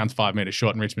line. It bounced 5 metres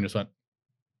short and Richmond just went,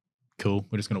 cool,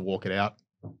 we're just going to walk it out.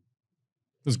 It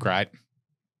was great.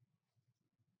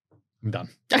 I'm done.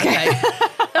 Okay. You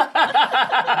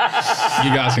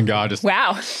guys can go.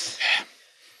 Wow.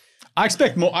 I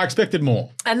expected more.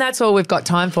 And that's all we've got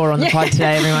time for on the pod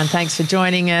today, everyone. Thanks for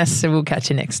joining us. And we'll catch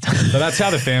you next time. So that's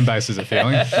how the fan bases are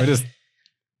feeling. We're just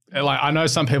like, I know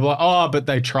some people are, oh, but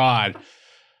they tried.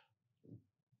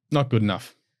 Not good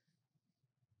enough.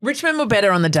 Richmond were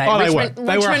better on the day. Oh,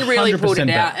 Richmond really pulled it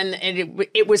out, better. and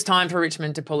it was time for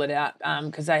Richmond to pull it out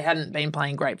because they hadn't been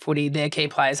playing great footy. Their key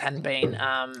players hadn't been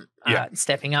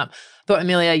stepping up. Thought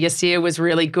Amelia Yassir was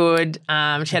really good. She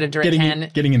had a direct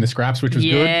hand. Getting in the scraps, which was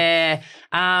good. Yeah,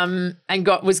 and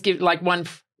was given like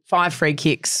 5 free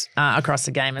kicks across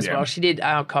the game as well. She did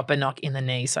cop a knock in the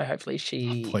knee, so hopefully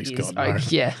she Please is God, no.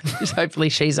 yeah, hopefully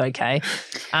she's okay.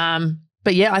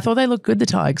 But yeah, I thought they looked good, the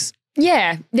Tigers.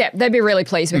 Yeah, they'd be really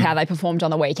pleased with how they performed on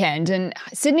the weekend. And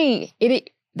Sydney,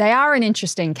 they are an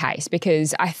interesting case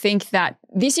because I think that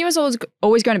this year was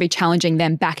always going to be challenging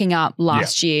them backing up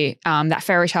last year, that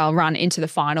fairy tale run into the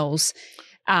finals,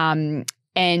 and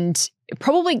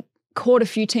probably caught a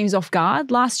few teams off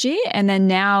guard last year. And then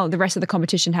now the rest of the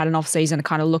competition had an off season to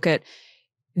kind of look at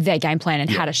their game plan and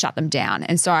how to shut them down.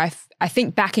 And so I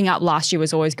think backing up last year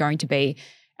was always going to be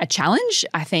a challenge.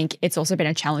 I think it's also been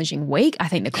a challenging week. I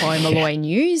think the Chloe Molloy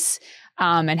news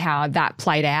and how that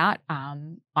played out,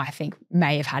 I think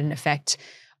may have had an effect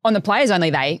on the players. Only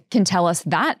they can tell us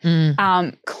that.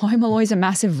 Chloe Molloy's a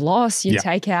massive loss. You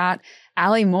take out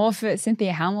Ali Morfitt,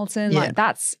 Cynthia Hamilton. Like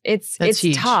it's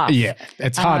huge. tough. Yeah,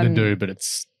 it's hard to do, but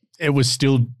it was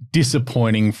still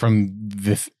disappointing from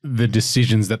the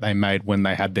decisions that they made when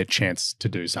they had their chance to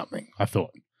do something. I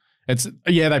thought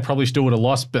they probably still would have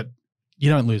lost, but you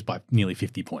don't lose by nearly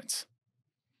 50 points.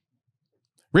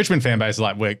 Richmond fan base is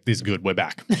like, this is good. We're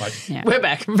back. Like, We're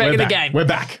back. We're back in the game. We're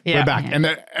back. Yeah. We're back. And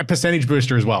a percentage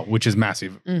booster as well, which is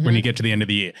massive when you get to the end of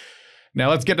the year. Now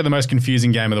let's get to the most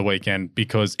confusing game of the weekend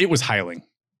because it was hailing.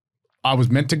 I was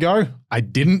meant to go. I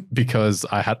didn't because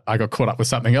I got caught up with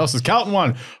something else. As Carlton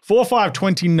won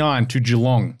 4-5-29 to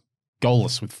Geelong,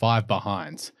 goalless with 5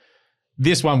 behinds.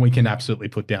 This one we can absolutely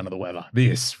put down to the weather.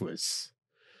 This was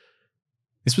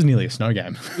nearly a snow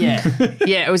game. Yeah.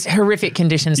 It was horrific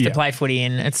conditions to play footy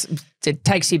in. It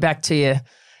takes you back to your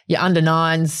under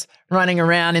 9s running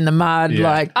around in the mud.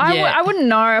 Yeah. I wouldn't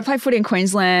know. I played footy in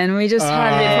Queensland. We just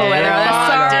had a bit of weather.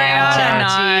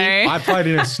 Sorry, I played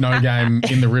in a snow game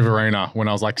in the Riverina when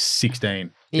I was like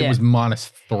 16. It was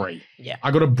 -3. Yeah.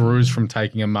 I got a bruise from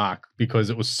taking a mark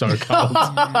because it was so cold.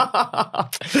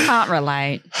 Can't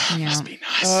relate. Yeah. Must be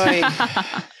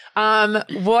nice.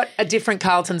 What a different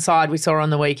Carlton side we saw on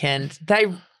the weekend.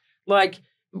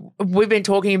 We've been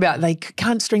talking about they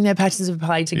can't string their patterns of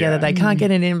play together. They can't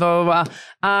get it in, blah, blah,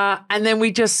 blah. And then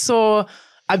we just saw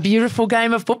a beautiful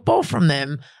game of football from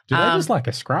them. Do they just like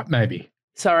a scrap maybe?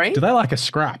 Sorry? Do they like a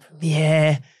scrap?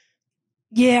 Yeah.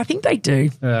 Yeah, I think they do.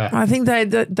 Yeah. I think they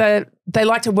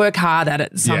like to work hard at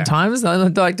it sometimes. They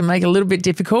like to make it a little bit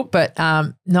difficult. But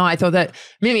no, I thought that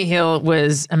Mimi Hill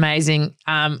was amazing.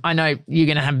 I know you're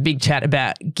going to have a big chat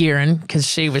about Gearin because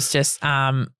she was just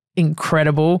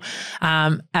incredible.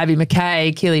 Abby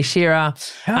McKay, Keely Shearer.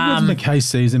 How has McKay's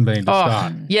season been to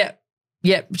start? Yeah,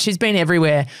 she's been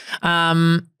everywhere.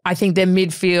 I think their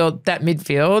midfield,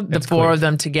 the four of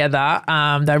them together,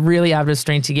 they really able to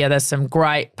string together some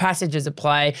great passages of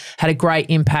play, had a great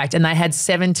impact, and they had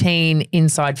 17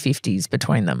 inside 50s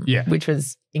between them, which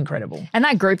was incredible. And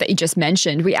that group that you just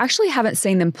mentioned, we actually haven't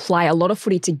seen them play a lot of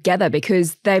footy together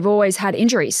because they've always had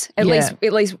injuries. At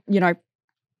least, you know,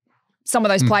 some of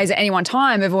those players at any one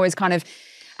time have always kind of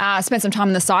spent some time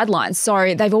on the sidelines.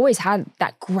 So they've always had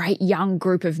that great young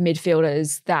group of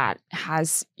midfielders that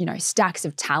has, you know, stacks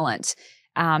of talent.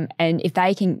 And if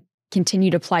they can continue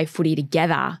to play footy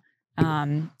together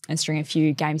and string a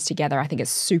few games together, I think it's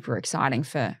super exciting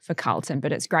for Carlton.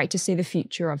 But it's great to see the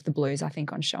future of the Blues, I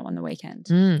think, on show on the weekend.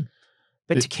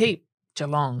 But to keep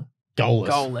Geelong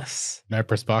goalless. No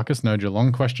Prespakis, no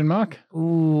Geelong, question mark?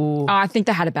 Ooh. I think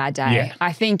they had a bad day. Yeah.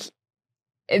 I think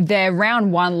their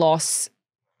round one loss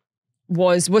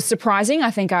was surprising. I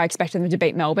think I expected them to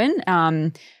beat Melbourne.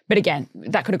 But again,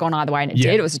 that could have gone either way, and it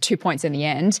did. It was 2 points in the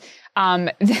end.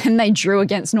 Then they drew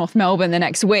against North Melbourne the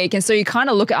next week. And so you kind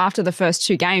of look after the first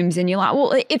two games and you're like,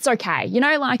 well, it's okay. You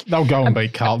know, like. They'll go and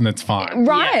beat Carlton, it's fine.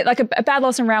 Right. Yeah. Like a bad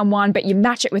loss in round one, but you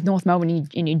match it with North Melbourne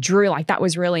and you drew. Like that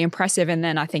was really impressive. And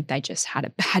then I think they just had a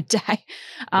bad day.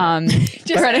 A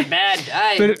bad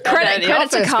day.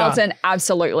 Credit to Carlton,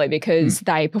 absolutely, because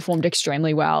they performed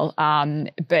extremely well.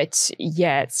 But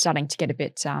yeah, it's starting to get a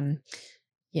bit a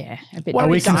bit. Are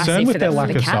we dicey concerned with for their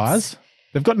lack of Cats. size?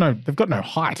 They've got no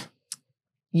height.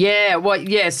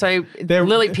 Yeah, so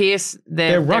Lily Pearce,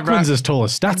 their ruckman's as tall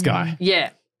as Stats guy. Yeah,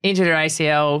 injured her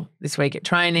ACL this week at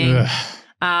training.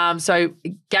 So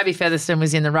Gabby Featherston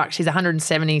was in the ruck. She's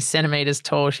 170 centimetres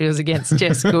tall. She was against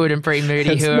Jess Good and Bree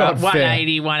Moody, who are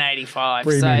 180, 185.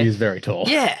 Bree Moody is very tall.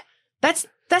 Yeah, that's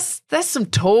some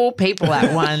tall people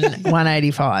at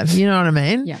 185. You know what I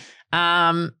mean? Yeah.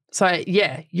 So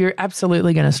yeah, you're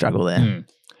absolutely going to struggle there.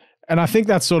 And I think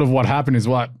that's sort of what happened is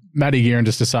what Maddie Guerin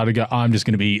just decided to go, I'm just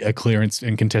going to be a clearance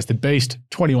and contested beast.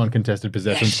 21 contested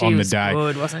possessions on the day. She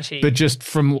was good, wasn't she? But just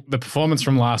from the performance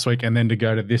from last week and then to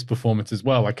go to this performance as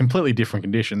well, like completely different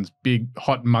conditions, big,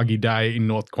 hot, muggy day in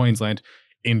North Queensland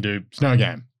into snow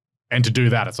game. And to do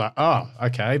that, it's like, oh,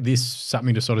 okay, this is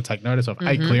something to sort of take notice of.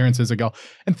 8 clearances, a goal,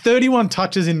 and 31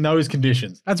 touches in those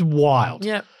conditions. That's wild.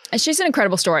 Yeah. And she's an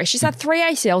incredible story. She's had 3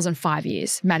 ACLs in 5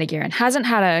 years, Maddie Guerin. Hasn't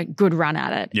had a good run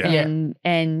at it. Yeah.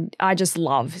 And I just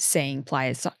love seeing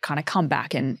players kind of come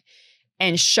back and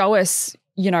show us,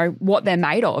 you know, what they're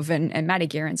made of. And Maddie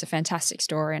Guerin's a fantastic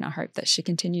story, and I hope that she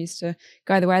continues to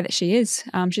go the way that she is.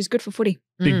 She's good for footy.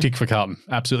 Big tick for Carlton.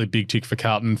 Absolutely big tick for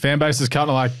Carlton. Fan bases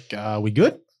Carlton are like, are we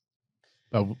good?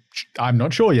 I'm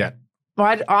not sure yet.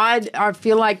 I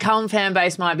feel like Carlton fan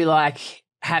base might be like,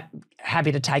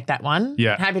 happy to take that one.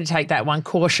 Yeah. Happy to take that one.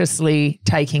 Cautiously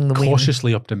taking the win.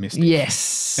 Cautiously optimistic.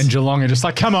 Yes. And Geelong are just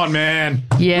like, come on, man.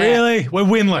 Yeah. Really? We're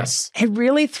winless. It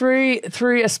really threw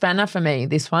a spanner for me,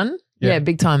 this one. Yeah,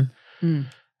 big time.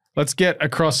 Let's get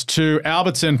across to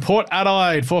Alberton. Port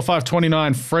Adelaide,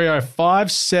 4-5-29, Freo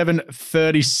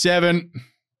 5-7-37.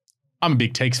 I'm a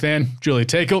big Teeks fan. Julia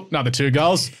Teakle, another 2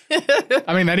 goals.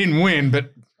 I mean, they didn't win,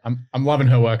 but I'm loving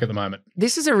her work at the moment.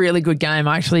 This is a really good game.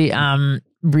 I actually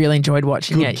really enjoyed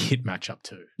watching good it. Good kit matchup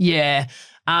too. Yeah.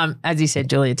 As you said,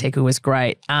 Julia Teakle was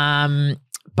great.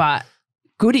 But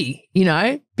Goody, you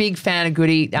know, big fan of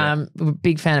Goody,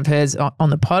 big fan of hers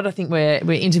on the pod. I think we're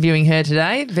interviewing her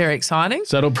today. Very exciting.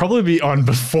 So it'll probably be on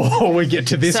before we get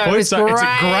to this point. So it's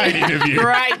a great interview.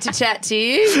 Great to chat to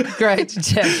you. Great to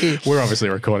chat to you. We're obviously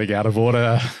recording out of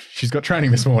order. She's got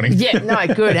training this morning. Yeah, no,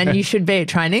 good. And you should be at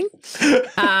training.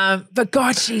 But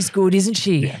God, she's good, isn't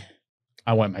she? Yeah.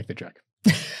 I won't make the joke.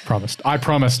 Promised. I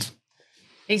promised.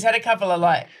 He's had a couple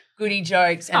of Goody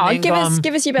jokes and then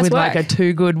give us your best with work. A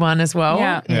too good one as well.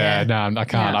 Yeah. No, I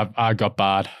can't. Yeah. I got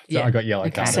barred. Yeah. I got yellow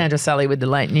carded. Sandra Sully with the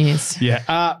late news.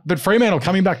 Yeah. But Fremantle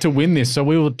coming back to win this. So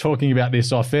we were talking about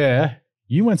this off air.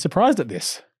 You weren't surprised at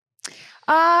this?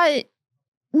 No.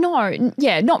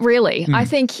 Yeah, not really. I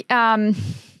think. I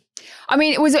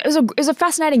mean, it was a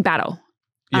fascinating battle.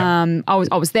 Yeah. I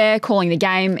was there calling the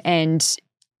game and.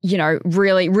 You know,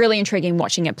 really, really intriguing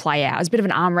watching it play out. It was a bit of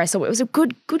an arm wrestle. It was a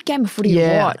good game of footy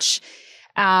to watch.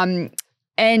 And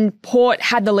Port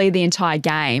had the lead the entire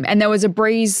game. And there was a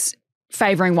breeze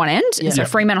favouring one end. Yeah. So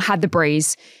Fremantle had the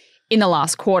breeze in the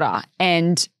last quarter.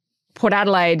 And Port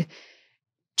Adelaide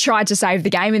tried to save the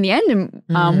game in the end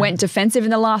and went defensive in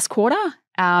the last quarter.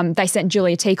 They sent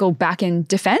Julia Teakle back in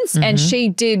defence and she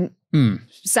did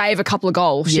save a couple of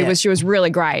goals. She was really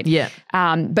great. Yeah.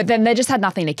 But then they just had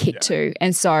nothing to kick to.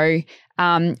 And so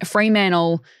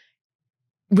Fremantle,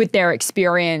 with their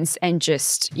experience and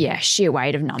just, sheer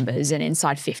weight of numbers and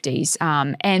inside 50s,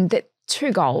 and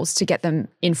 2 goals to get them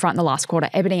in front in the last quarter.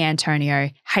 Ebony Antonio,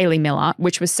 Hayley Miller,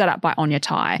 which was set up by Anya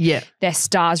Tai. Yeah. Their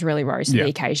stars really rose to the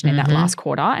occasion in that last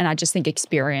quarter. And I just think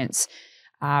experience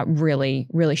really,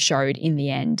 really showed in the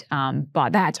end.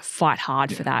 But they had to fight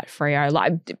hard for that, Freo.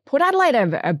 Like, put Adelaide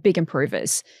are big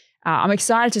improvers. I'm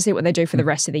excited to see what they do for the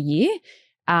rest of the year.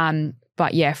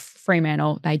 But yeah,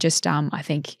 Fremantle, they just, I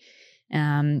think,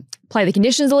 play the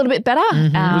conditions a little bit better.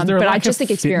 Was there but like I just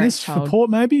think experience for Port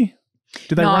maybe?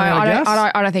 Did they run out of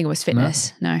gas? I don't think it was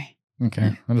fitness. No.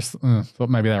 Okay, I just thought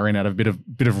maybe they ran out of a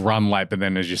bit of run late, but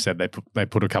then as you said, they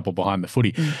put a couple behind the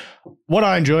footy. What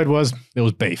I enjoyed was there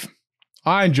was beef.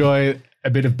 I enjoy a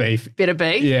bit of beef. Bit of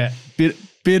beef? Yeah,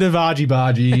 bit of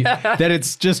argy-bargy. That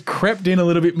it's just crept in a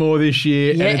little bit more this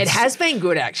year. Yeah, it has been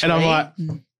good actually. And I'm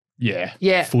like,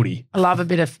 yeah, footy. I love a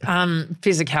bit of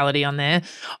physicality on there.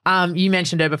 You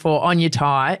mentioned her before, Anya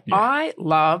Tai. Yeah. I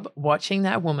love watching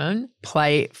that woman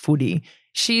play footy.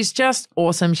 She's just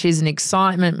awesome. She's an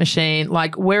excitement machine.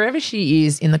 Like wherever she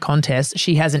is in the contest,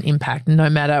 she has an impact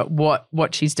no matter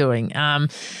what she's doing.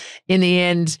 In the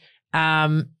end,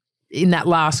 in that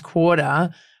last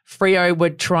quarter, Freo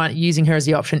were using her as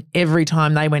the option every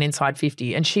time they went inside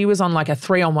 50. And she was on like a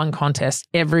 3-on-1 contest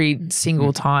every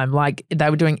single time. Like they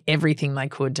were doing everything they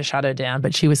could to shut her down,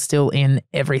 but she was still in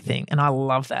everything. And I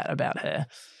love that about her.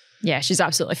 Yeah, she's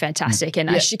absolutely fantastic.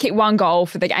 And she kicked 1 goal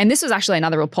for the game. And this was actually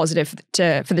another real positive for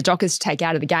the Dockers to take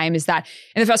out of the game is that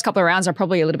in the first couple of rounds, they're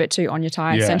probably a little bit too Anya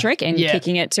Tai-centric and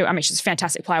kicking it to, I mean, she's a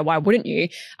fantastic player. Why wouldn't you?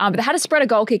 But they had a spread of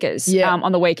goal kickers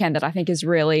on the weekend that I think is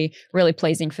really, really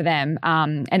pleasing for them.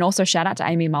 And also shout out to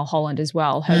Amy Mulholland as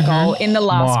well. Her goal in the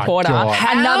last quarter.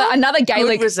 Another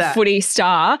Gaelic footy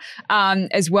star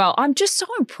as well. I'm just so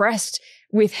impressed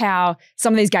with how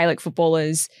some of these Gaelic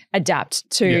footballers adapt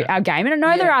to our game. And I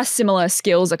know there are similar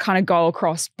skills that kind of go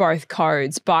across both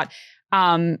codes, but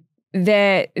their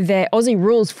Aussie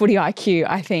rules footy IQ,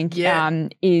 I think,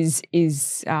 is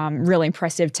really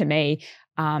impressive to me.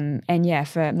 And yeah,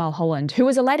 for Mulholland, who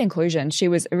was a late inclusion, she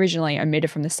was originally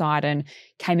omitted from the side and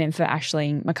came in for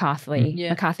Ashley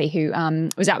McCarthy, who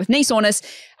was out with knee soreness.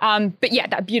 But yeah,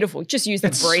 that beautiful, just used the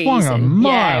breeze. Swung a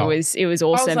mile. Yeah, it was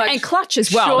awesome. Like, and clutch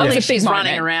as well. Surely she's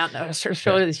running around.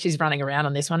 Surely she's running around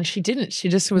on this one. She didn't. She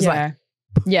just was like,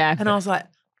 and I was like,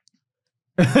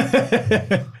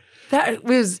 it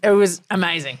was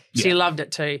amazing. She loved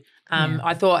it too.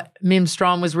 I thought Mim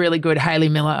Strong was really good. Hayley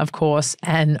Miller, of course,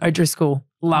 and O'Driscoll.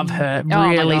 Love her.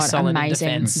 Really solid in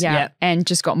defence. Yeah. And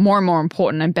just got more and more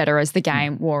important and better as the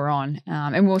game wore on.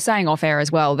 And we were saying off air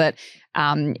as well that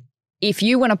if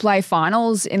you want to play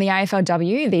finals in the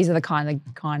AFLW, these are the kind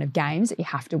of games that you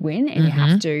have to win and you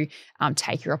have to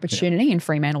take your opportunity. And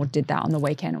Fremantle did that on the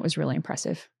weekend. It was really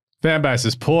impressive. Fan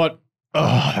bases, Port.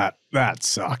 Oh, that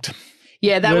sucked.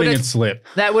 Yeah, that would have slip.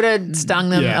 That would have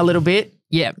stung them a little bit.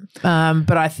 Yeah.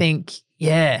 But I think,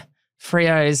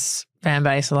 Freo's fan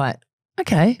base are like,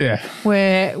 okay. Yeah.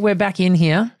 We're back in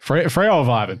here. Freo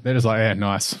are vibing. They're just like,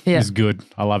 nice. Yeah. This is good.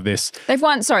 I love this. They've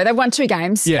won 2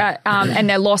 games. Yeah. And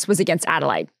their loss was against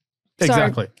Adelaide.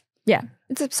 Exactly. So, yeah.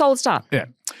 It's a solid start. Yeah.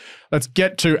 Let's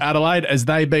get to Adelaide as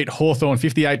they beat Hawthorn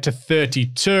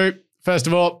 58-32. First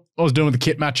of all, I was doing with the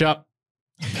kit matchup.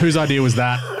 Whose idea was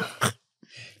that?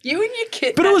 You and your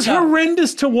kit. But it was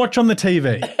horrendous to watch on the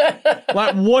TV.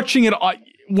 Like watching it,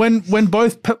 when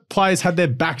both players had their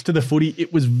backs to the footy,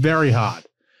 it was very hard.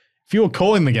 If you were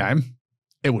calling the game,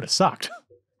 it would have sucked.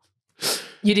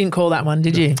 You didn't call that one,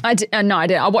 did you? No, I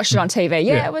didn't. I watched it on TV.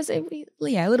 Yeah, it was a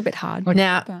little bit hard.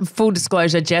 Now, full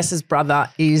disclosure, Jess's brother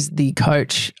is the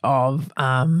coach of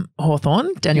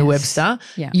Hawthorn, Daniel Webster.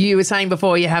 Yeah. You were saying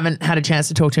before you haven't had a chance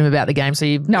to talk to him about the game, so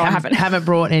I haven't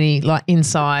brought any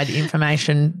inside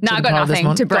information. No, I got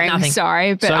nothing to bring.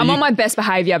 Sorry, but I'm on my best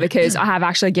behaviour because I have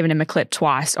actually given him a clip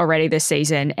twice already this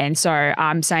season, and so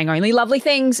I'm saying only lovely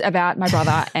things about my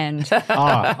brother. And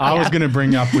I was going to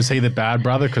bring up, was he the bad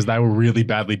brother? Because they were really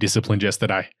badly disciplined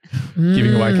yesterday,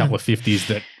 giving away a couple of 50s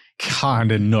that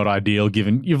kind of not ideal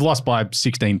given you've lost by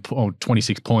 16 or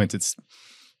 26 points. It's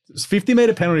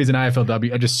 50-metre penalties in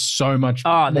AFLW are just so much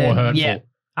more hurtful. Yeah,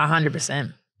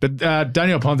 100%. But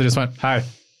Danielle Ponta just went, hey,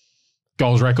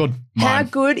 goals record, mine. How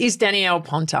good is Danielle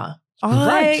Ponta?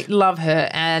 I love her,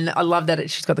 and I love that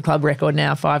she's got the club record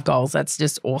now, 5 goals. That's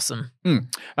just awesome.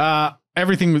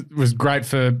 Everything was great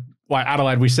for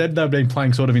Adelaide. We said they've been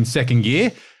playing sort of in second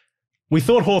gear. We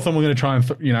thought Hawthorn were going to try and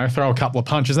throw a couple of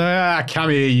punches. Come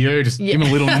here, you. Just give him a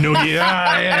little noogie.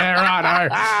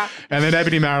 Righto. And then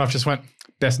Ebony Marinoff just went,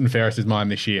 Destin Ferris is mine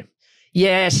this year.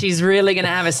 Yeah, she's really going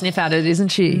to have a sniff at it, isn't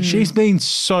she? She's been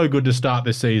so good to start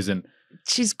this season.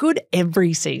 she's good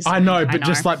every season. I know, but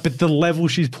but the level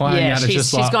she's playing at is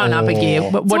just she's gone up a gear.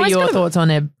 What are your thoughts on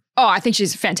her? Oh, I think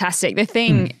she's fantastic. The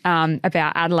thing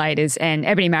about Adelaide is, and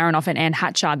Ebony Marinoff and Anne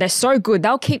Hatcher, they're so good.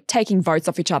 They'll keep taking votes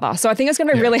off each other. So I think it's going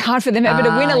to be really hard for them ever to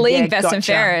win a league best and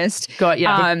fairest. Got you.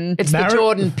 It's the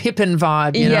Jordan Pippen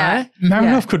vibe, you know?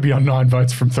 Marinoff could be on 9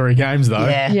 votes from 3 games, though.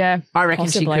 Yeah. I reckon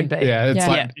possibly. She could be. Yeah, it's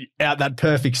like out that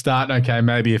perfect start. Okay,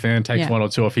 maybe if Anne takes 1 or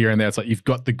 2 off here and there, it's like you've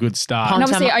got the good start. And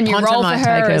obviously a new role for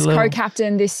her as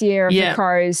co-captain this year of the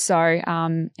Crows. So,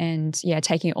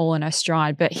 taking it all in her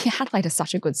stride. But Adelaide is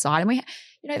such a good side. And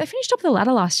they finished top of the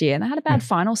ladder last year and they had a bad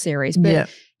final series. But,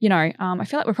 I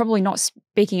feel like we're probably not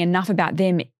speaking enough about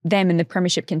them in the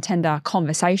premiership contender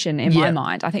conversation in my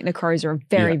mind. I think the Crows are a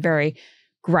very, very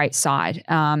great side.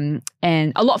 And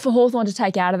a lot for Hawthorn to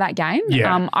take out of that game.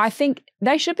 Yeah. I think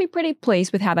they should be pretty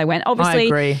pleased with how they went. Obviously, I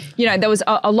agree. There was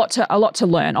a lot to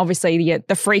learn. Obviously,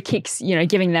 the free kicks,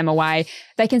 giving them away.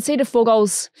 They conceded 4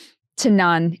 goals to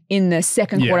none in the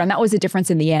second quarter, and that was the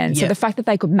difference in the end. So the fact that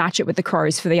they could match it with the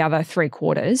Crows for the other 3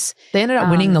 quarters. They ended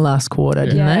up winning the last quarter,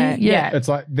 didn't they? Yeah. It's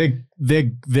like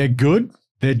they're good.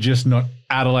 They're just not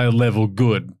Adelaide level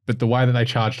good. But the way that they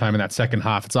charged home in that second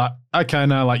half, it's like, okay,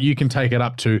 no, like you can take it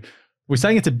up to, we're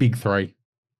saying it's a big 3.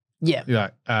 Yeah.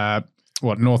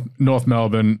 North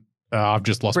Melbourne, I've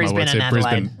just lost Brisbane my words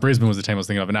here. Brisbane was the team I was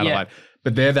thinking of in Adelaide.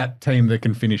 But they're that team that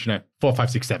can finish 4, 5,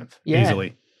 6, 7th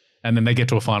easily. And then they get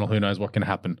to a final, who knows what can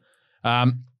happen.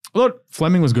 Look,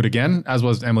 Fleming was good again, as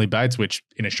was Emily Bates, which,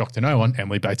 in a shock to no one,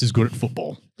 Emily Bates is good at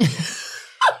football.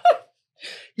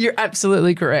 You're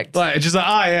absolutely correct. Like, it's just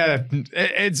like,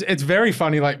 it's very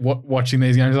funny, like, watching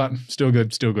these games, like, still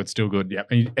good. Yeah.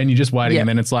 And you're just waiting, and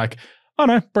then it's like, oh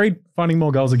no, Breed finding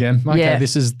more goals again. Okay,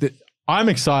 I'm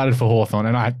excited for Hawthorn,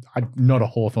 and I'm not a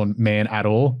Hawthorn man at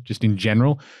all, just in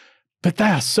general, but they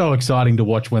are so exciting to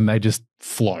watch when they just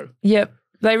flow. Yep.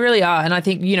 They really are. And I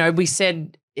think, we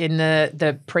said in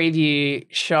the preview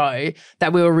show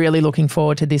that we were really looking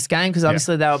forward to this game because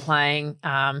obviously they were playing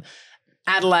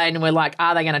Adelaide and we're like,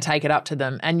 are they going to take it up to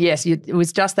them? And yes, it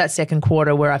was just that second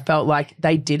quarter where I felt like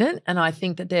they didn't. And I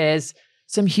think that there's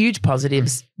some huge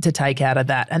positives to take out of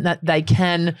that and that they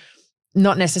can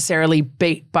not necessarily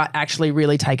beat but actually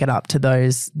really take it up to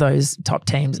those top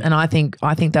teams. And I think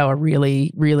they were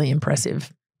really, really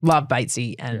impressive. Love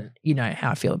Batesy and you know how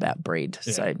I feel about Breed.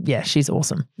 Yeah. So, she's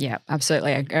awesome. Yeah,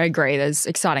 absolutely. I agree. There's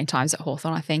exciting times at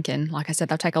Hawthorn, I think. And like I said,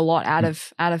 they'll take a lot out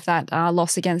of that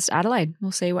loss against Adelaide.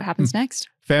 We'll see what happens next.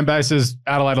 Fan bases,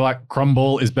 Adelaide are like,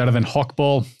 Crumball is better than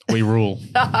Hockball. We rule.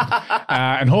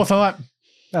 And Hawthorn are like,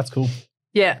 that's cool.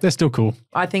 Yeah. They're still cool.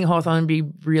 I think Hawthorn would be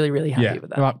really, really happy with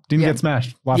that. Like, didn't get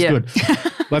smashed. Life's good.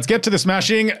 Let's get to the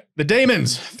smashing. The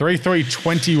Demons,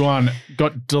 3-3-21,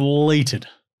 got deleted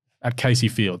at Casey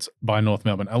Fields by North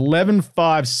Melbourne,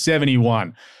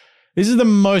 11-5-71. This is the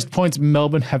most points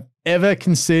Melbourne have ever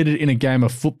conceded in a game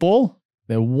of football.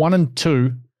 They're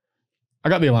 1-2. I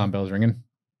got the alarm bells ringing.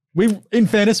 In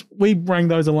fairness, we rang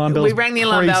those alarm bells. We rang the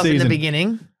alarm bells in the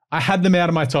beginning. I had them out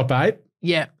of my top 8.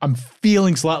 Yeah. I'm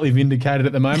feeling slightly vindicated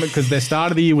at the moment because their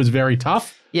start of the year was very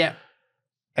tough. Yeah.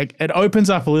 It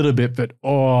opens up a little bit, but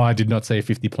I did not see a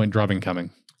 50-point drubbing coming.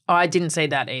 I didn't see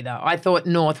that either. I thought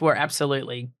North were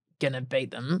absolutely going to beat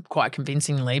them quite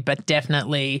convincingly, but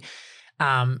definitely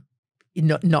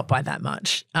not by that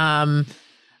much.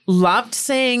 Loved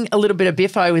seeing a little bit of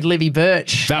biffo with Livy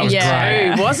Birch. That was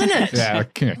great. Wasn't it? Yeah,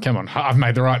 come on. I've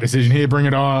made the right decision here. Bring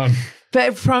it on.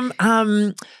 But from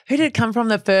who did it come from?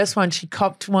 The first one, she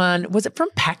copped one. Was it from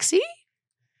Paxi?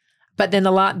 But then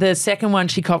the second one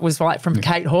she copped was like from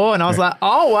Kate Hoare, and I was like,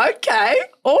 oh, okay.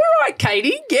 All right,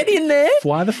 Katie, get in there.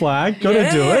 Fly the flag. Got to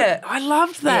do it. I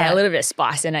loved that. Yeah, a little bit of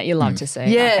spice in it. You love to see,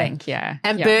 yeah. I think. Yeah.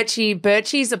 And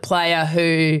Birchie's a player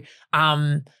who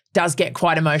does get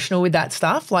quite emotional with that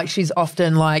stuff. Like she's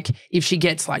often like, if she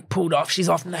gets like pulled off, she's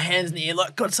often the hands in the air,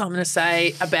 like got something to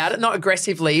say about it. Not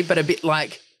aggressively, but a bit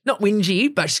like, not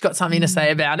whingy, but she's got something to say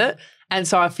about it. And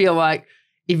so I feel like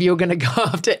if you're going to go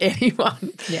after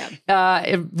anyone,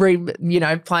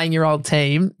 playing your old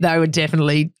team, they were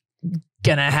definitely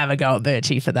going to have a go at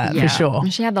Birchie for that, for sure.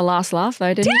 She had the last laugh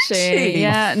though, didn't she?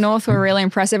 Yeah, North were really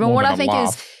impressive. And what I think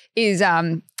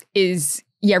is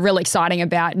really exciting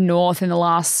about North in the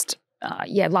last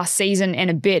season and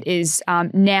a bit is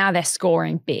now they're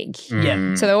scoring big.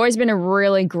 Yeah. So they've always been a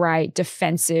really great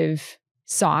defensive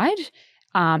side.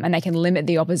 and they can limit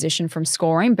the opposition from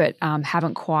scoring, but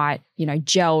haven't quite,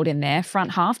 gelled in their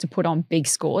front half to put on big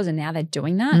scores, and now they're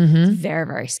doing that. It's very,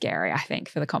 very scary, I think,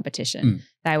 for the competition.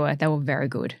 They were very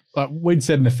good. We'd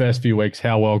said in the first few weeks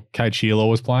how well Kate Sheila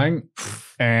was playing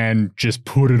and just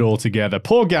put it all together.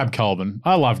 Poor Gab Colvin.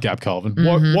 I love Gab Colvin.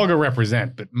 Wagga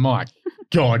represent, but my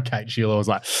God, Kate Sheila was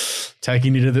like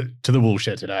taking you to the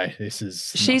woolshed today.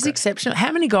 She's exceptional.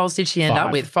 How many goals did she end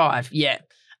up with? 5. Yeah.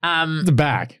 It's a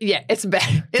bag. Yeah, it's a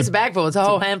bag. It's a bagful. It's a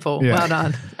whole handful. Yeah. Well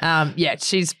done.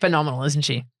 She's phenomenal, isn't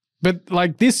she?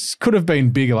 But this could have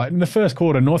been bigger. In the first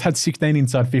quarter, North had 16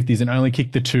 inside 50s and only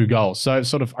kicked the 2 goals. So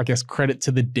sort of, I guess, credit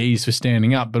to the Ds for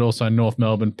standing up, but also North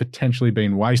Melbourne potentially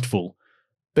being wasteful.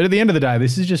 But at the end of the day,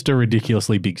 this is just a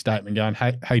ridiculously big statement going,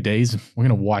 hey Ds, we're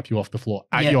going to wipe you off the floor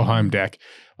at your home deck.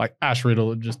 Ash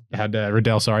Riddle just had,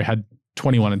 Riddell, had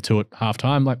 21 and 2 at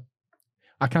halftime.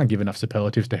 I can't give enough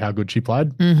superlatives to how good she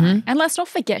played. And let's not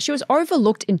forget, she was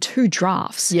overlooked in 2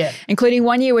 drafts, including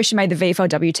one year where she made the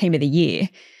VFLW Team of the Year.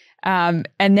 And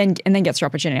then gets her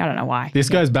opportunity. I don't know why. This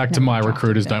goes back to my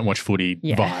recruiters don't watch footy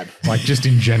vibe. Just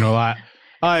in general,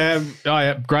 I am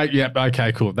great. Yep.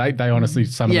 Okay, cool. They honestly,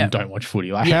 some of them don't watch footy.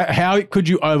 How could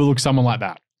you overlook someone like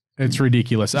that? It's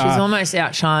ridiculous. She's almost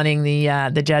outshining the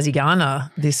Jazzy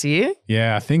Garner this year.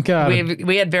 Yeah, I think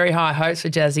we had very high hopes for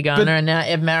Jazzy Garner, and now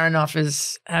Ev Marinoff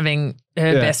is having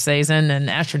her best season, and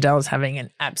Ash Riddell is having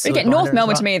an absolute. North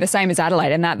Melbourne to me are the same as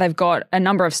Adelaide in that they've got a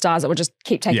number of stars that will just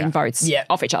keep taking votes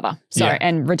off each other. So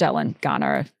and Riddell and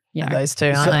Garner, those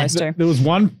two, aren't they? Those two. There was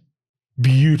one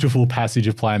beautiful passage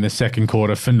of play in the second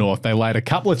quarter for North. They laid a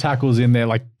couple of tackles in their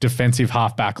defensive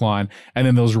half back line, and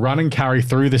then there was run and carry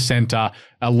through the centre,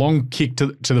 a long kick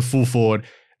to the full forward.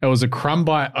 It was a crumb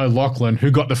by O'Loughlin who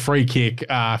got the free kick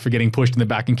for getting pushed in the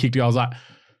back and kicked it. I was like,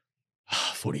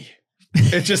 footy.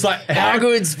 It's just how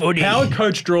good's footy? How a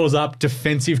coach draws up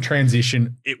defensive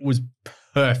transition, it was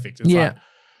perfect. It's you're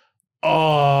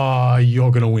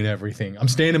going to win everything. I'm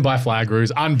standing by flag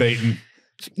roos, unbeaten.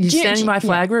 You're standing by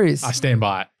flag roos? I stand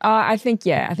by it. I think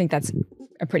that's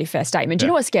a pretty fair statement. Do you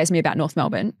know what scares me about North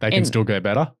Melbourne? They can still go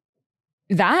better.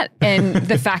 That and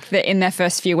the fact that in their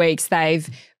first few weeks they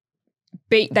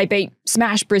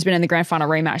smashed Brisbane in the grand final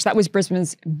rematch. That was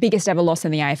Brisbane's biggest ever loss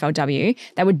in the AFLW.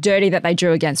 They were dirty that they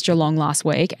drew against Geelong last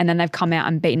week, and then they've come out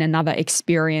and beaten another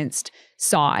experienced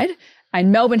side.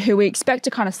 And Melbourne, who we expect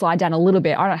to kind of slide down a little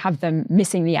bit, I don't have them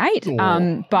missing the 8.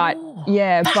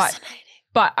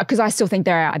 But because I still think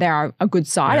they are a good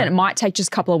side, and it might take just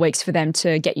a couple of weeks for them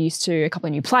to get used to a couple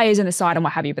of new players in the side and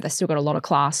what have you, but they've still got a lot of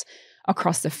class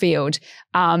across the field.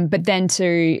 But then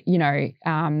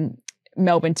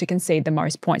Melbourne to concede the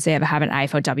most points they ever have in an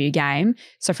AFLW game.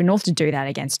 So for North to do that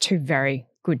against 2 very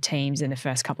good teams in the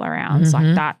first couple of rounds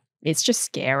like that, it's just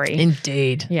scary.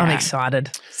 Indeed. Yeah. I'm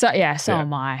excited. So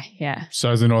am I. Yeah.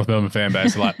 So is the North Melbourne fan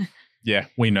base. Yeah,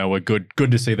 we know we're good. Good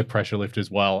to see the pressure lift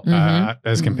as well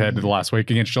as compared to the last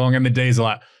week against Geelong. And the Ds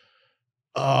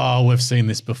are we've seen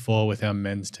this before with our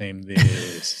men's team.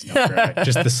 This is not great.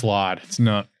 Just the slide. It's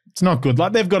not good.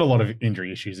 They've got a lot of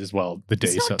injury issues as well, the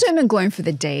Ds. It's not doom and gloom for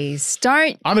the Ds.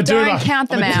 Don't count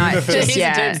them out. Just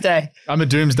doomsday. I'm a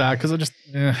doomsday because I just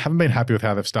haven't been happy with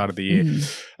how they've started the year.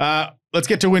 Let's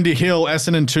get to Windy Hill.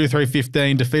 Essendon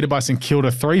 2-3-15, defeated by St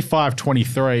Kilda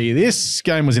 3-5-23. This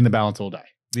game was in the balance all day.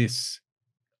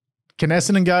 Can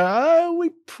Essendon go, we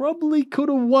probably could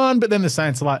have won, but then the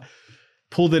Saints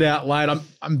pulled it out late.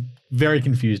 I'm very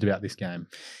confused about this game.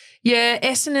 Yeah,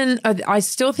 Essendon, I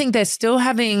still think they're still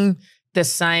having the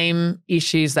same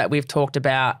issues that we've talked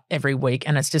about every week,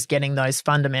 and it's just getting those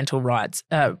fundamental rights.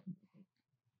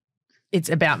 It's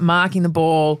about marking the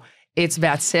ball. It's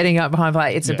about setting up behind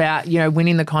play. It's about,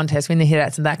 winning the contest, winning the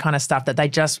hit-outs and that kind of stuff that they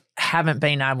just haven't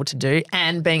been able to do,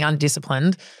 and being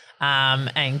undisciplined.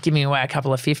 And giving away a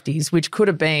couple of 50s, which could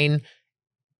have been,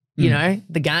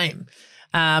 the game.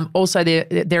 Also,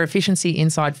 their efficiency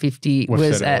inside 50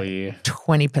 was at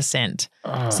 20%.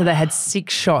 So they had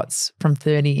 6 shots from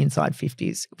 30 inside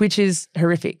 50s, which is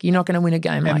horrific. You're not going to win a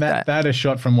game like that. They had a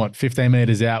shot from 15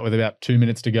 metres out with about 2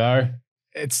 minutes to go.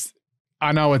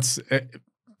 I know it's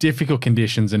difficult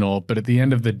conditions and all, but at the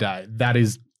end of the day, that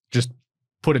is just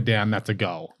put it down. That's a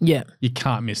goal. Yeah. You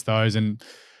can't miss those. And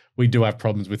we do have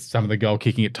problems with some of the goal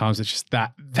kicking at times. It's just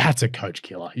that's a coach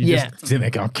killer. You just sit there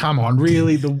going, come on,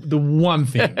 really? The one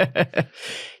thing.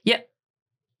 Yep.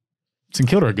 St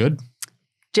Kilda are good.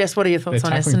 Jess, what are your thoughts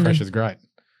on Essendon? Their tackling pressure's great.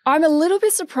 I'm a little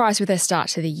bit surprised with their start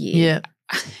to the year.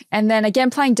 Yeah. And then again,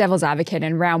 playing devil's advocate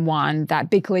in round 1, that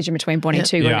big collision between Bonnie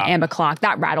Tugu and Amber Clark,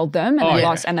 that rattled them,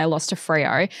 and they lost to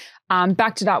Freo.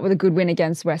 Backed it up with a good win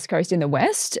against West Coast in the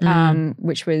West,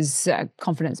 which was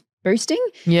confidence boosting.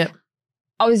 Yeah.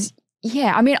 I was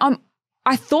yeah, I mean,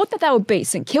 I thought that they would beat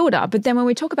St Kilda, but then when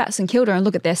we talk about St Kilda and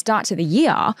look at their start to the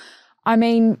year, I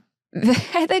mean,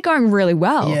 they're going really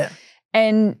well. Yeah.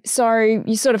 And so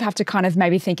you sort of have to kind of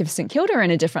maybe think of St Kilda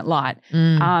in a different light,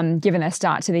 given their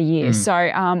start to the year. So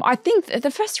I think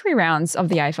the first 3 rounds of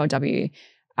the AFLW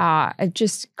are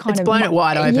just kind of blown it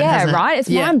wide open. Yeah, right. It's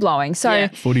mind blowing. So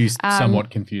footy's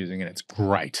somewhat confusing, and it's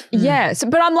great. Yeah,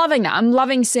 but I'm loving that. I'm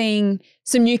loving seeing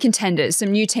some new contenders,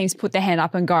 some new teams put their hand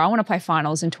up and go, I want to play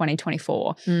finals in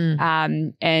 2024.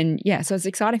 And yeah, so it's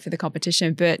exciting for the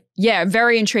competition. But yeah,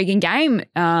 very intriguing game.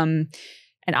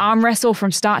 An arm wrestle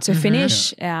from start to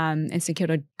finish, and St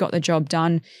Kilda got the job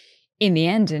done in the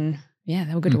end, and yeah,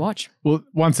 they were good to watch. Well,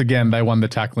 once again, they won the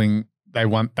tackling. They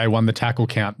won the tackle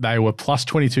count. They were plus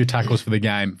 22 tackles for the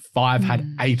game. 5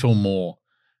 had 8 or more.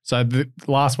 So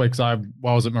last week, I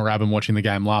was at Moorabbin watching the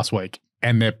game last week,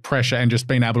 and their pressure and just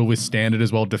being able to withstand it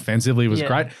as well defensively was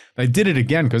great. They did it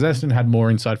again because Essendon had more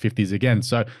inside 50s again.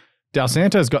 So Del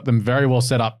Santo's got them very well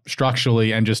set up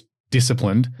structurally and just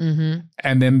disciplined,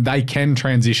 and then they can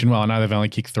transition well. I know they've only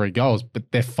kicked 3 goals, but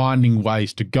they're finding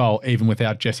ways to goal even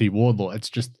without Jessie Wardlaw. It's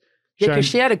just because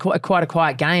she had quite a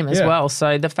quiet game as well.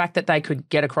 So the fact that they could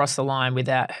get across the line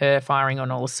without her firing on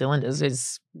all the cylinders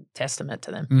is testament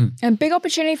to them. And big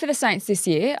opportunity for the Saints this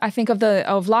year. I think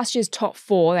of last year's top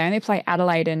 4, they only play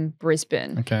Adelaide and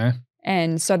Brisbane. Okay.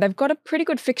 And so they've got a pretty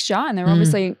good fixture, and they're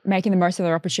obviously making the most of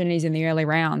their opportunities in the early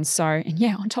rounds. So, and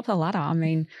yeah, on top of the ladder, I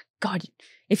mean, God,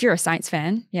 if you're a Saints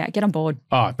fan, get on board.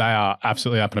 Oh, they are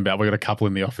absolutely up and about. We've got a couple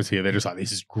in the office here. They're just like,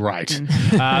 this is great.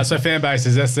 So fan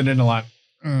bases, Essendon are like,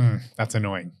 that's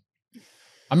annoying.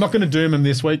 I'm not going to doom them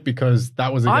this week because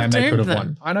that was a game they could have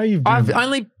won. I know you've doomed them. I've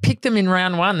only picked them in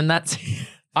round 1, and that's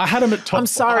I had them at top. I'm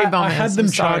sorry, Bombers. I had them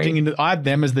charging into. I had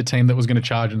them as the team that was going to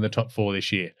charge into the top 4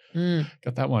 this year.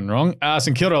 Got that one wrong.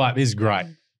 St Kilda are like, this is great.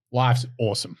 Life's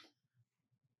awesome.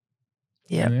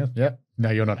 Yeah.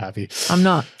 No, you're not happy. I'm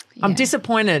not. I'm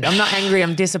disappointed. I'm not angry.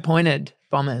 I'm disappointed.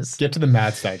 Bombers. Get to the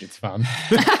mad stage. It's fun.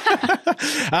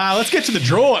 Let's get to the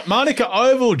draw at Manuka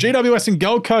Oval. GWS and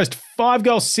Gold Coast, 5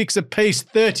 goals, 6 apiece,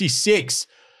 36.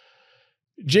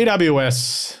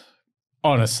 GWS,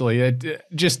 honestly,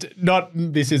 just not.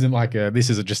 This isn't like this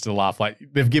is just a laugh. Like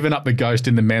they've given up the ghost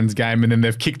in the men's game, and then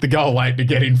they've kicked the goal late to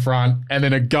get in front, and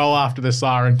then a goal after the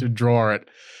siren to draw it.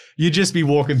 You'd just be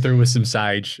walking through with some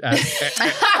sage Some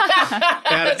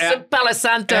Palo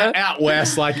Santo. out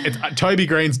west. Like Toby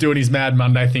Green's doing his Mad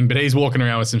Monday thing, but he's walking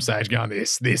around with some sage going,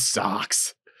 this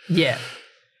sucks. Yeah.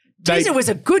 Jeez, it was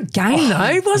a good game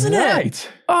though, wasn't it?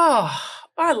 Oh,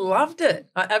 I loved it.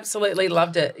 I absolutely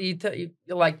loved it.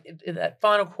 You're like in that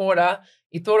final quarter,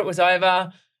 you thought it was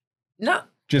over. No.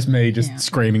 Just me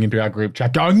screaming into our group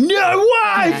chat going, no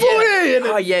way, footy!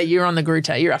 Oh, yeah, you're on the group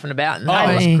chat. You're up and about.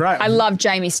 That's great. I love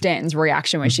Jamie Stanton's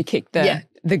reaction when she kicked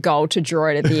the goal to draw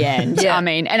it at the end. I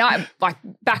mean, and I like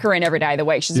back her in every day of the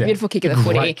week. She's a beautiful kick of the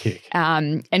footy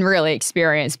and really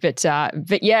experienced. But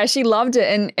yeah, she loved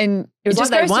it. And it was like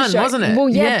they won, wasn't it?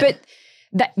 Well, but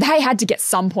they had to get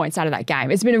some points out of that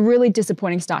game. It's been a really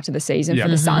disappointing start to the season for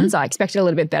the Suns. I expected a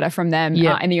little bit better from them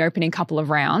in the opening couple of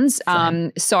rounds.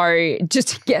 So just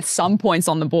to get some points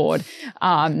on the board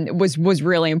was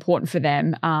really important for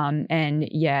them. And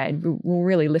yeah, it will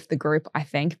really lift the group, I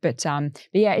think. But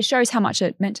yeah, it shows how much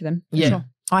it meant to them. Yeah. Sure.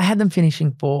 I had them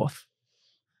finishing 4th.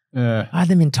 I had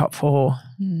them in top 4. I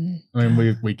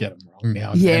mean, we get them wrong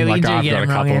now. Yeah, we like do I've get got them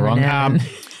a couple wrong.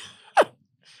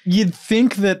 You'd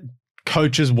think that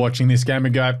coaches watching this game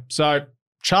would go, so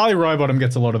Charlie Rowbottom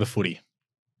gets a lot of the footy.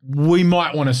 We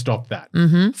might want to stop that.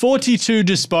 42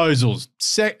 disposals,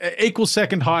 equal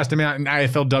second highest amount in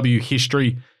AFLW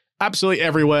history, absolutely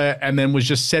everywhere, and then was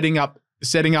just setting up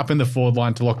in the forward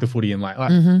line to lock the footy in late.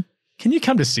 Like, can you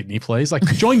come to Sydney, please? Like,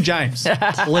 join James,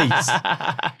 please.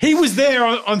 He was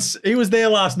there he was there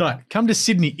last night. Come to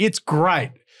Sydney. It's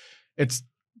great. It's a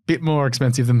bit more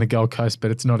expensive than the Gold Coast,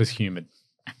 but it's not as humid.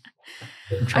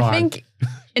 I think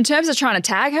in terms of trying to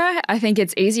tag her, I think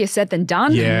it's easier said than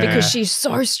done because she's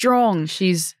so strong.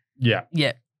 She's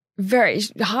very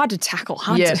hard to tackle.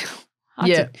 Hard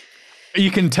to.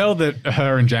 You can tell that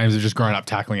her and James have just grown up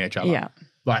tackling each other. Yeah.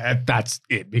 Like that's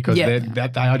it because they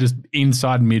are just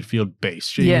inside midfield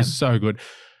beasts. She is so good.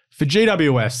 For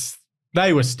GWS,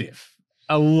 they were stiff.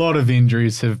 A lot of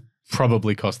injuries have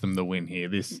probably cost them the win here.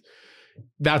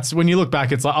 That's when you look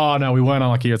back, it's like, oh no, we weren't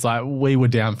unlucky. It's like we were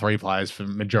down 3 players for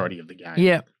the majority of the game.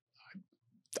 Yeah.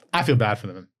 I feel bad for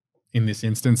them in this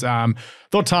instance.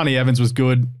 Thought Tani Evans was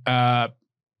good.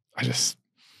 It's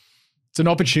an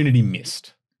opportunity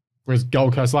missed. Whereas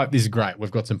Gold Coast, like, this is great.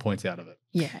 We've got some points out of it.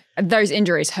 Yeah, those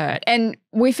injuries hurt. And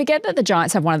we forget that the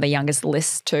Giants have one of the youngest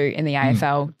lists too in the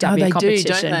AFLW competition.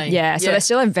 Do, don't they? Yeah, so they're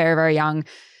still a very, very young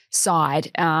side.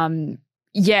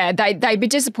 Yeah, they'd be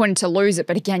disappointed to lose it,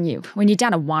 but again, when you're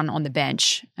down to one on the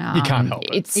bench, you can't help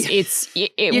it. It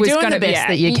You're was doing going the to be best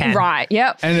that you can, right?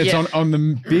 Yep, and it's on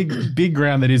the big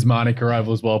ground that is Manuka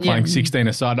Oval as well, playing 16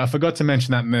 aside. I forgot to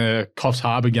mention that in the Coffs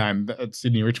Harbour game at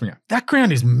Sydney Richmond. That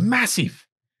ground is massive.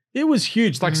 It was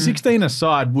huge. Like 16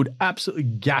 aside would absolutely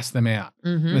gas them out.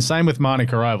 And the same with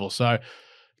Manuka Oval. So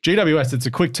GWS, it's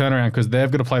a quick turnaround because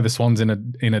they've got to play the Swans in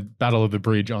a Battle of the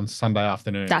Bridge on Sunday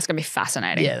afternoon. that's going to be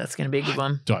fascinating. Yeah, that's going to be a good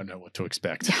one. Don't know what to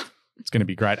expect. Yeah. It's going to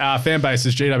be great. Fan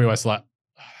bases, GWS like,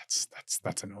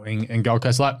 that's annoying. And Gold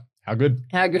Coast like, how good?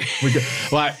 How good?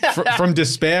 Like from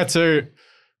despair to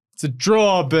it's a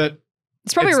draw, but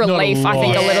it's probably relief, I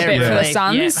think, a little bit for the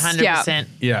Suns. 100%.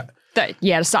 Yeah. To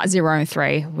start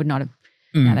 0-3 would not have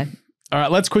mattered. All right,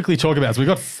 let's quickly talk about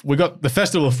this. We got the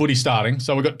Festival of Footy starting.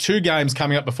 So we've got 2 games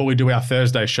coming up before we do our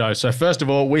Thursday show. So first of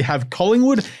all, we have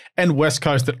Collingwood and West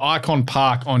Coast at Icon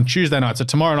Park on Tuesday night. So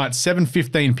tomorrow night,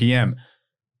 7:15 p.m.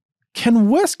 Can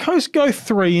West Coast go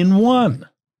 3-1?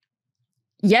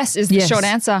 Yes, is the short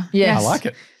answer. Yes. I like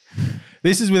it.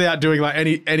 This is without doing like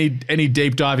any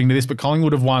deep diving to this, but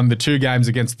Collingwood have won the 2 games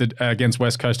against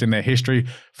West Coast in their history,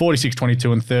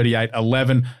 46-22 and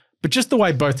 38-11. But just the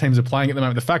way both teams are playing at the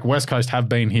moment, the fact West Coast have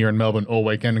been here in Melbourne all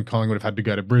weekend and Collingwood have had to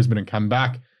go to Brisbane and come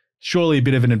back, surely a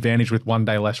bit of an advantage with 1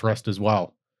 day less rest as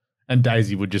well. And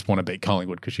Daisy would just want to beat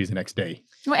Collingwood because she's an XD.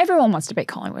 Well, everyone wants to beat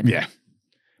Collingwood. Yeah.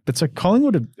 But so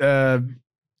Collingwood are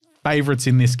favourites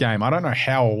in this game. I don't know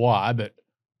how or why, but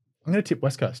I'm going to tip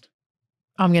West Coast.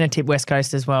 I'm going to tip West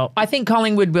Coast as well. I think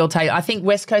Collingwood will take. I think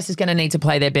West Coast is going to need to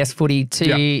play their best footy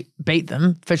to beat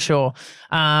them for sure.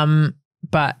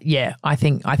 But yeah, I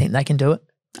think they can do it.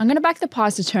 I'm going to back the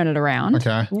Pies to turn it around.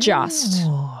 Okay. Just.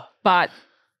 But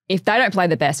if they don't play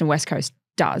the best and West Coast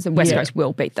does, then West Coast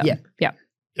will beat them. Yeah.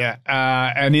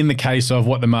 Yeah. And in the case of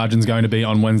what the margin's going to be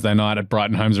on Wednesday night at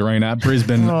Brighton Homes Arena,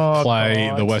 Brisbane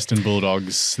play the Western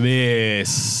Bulldogs. And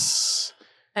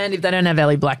if they don't have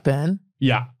Ellie Blackburn.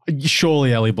 Yeah.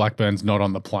 Surely Ellie Blackburn's not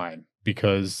on the plane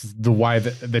because the way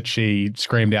that she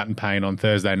screamed out in pain on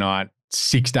Thursday night,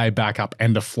 6-day backup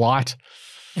and a flight.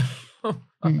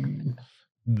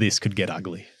 This could get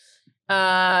ugly.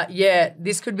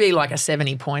 This could be like a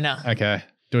 70-pointer. Okay.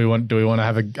 Do we want to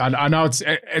have I know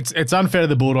it's unfair to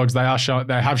the Bulldogs. They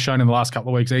have shown in the last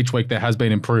couple of weeks, each week there has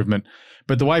been improvement.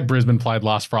 But the way Brisbane played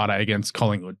last Friday against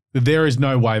Collingwood, there is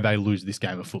no way they lose this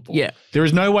game of football. Yeah. There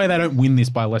is no way they don't win this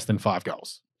by less than 5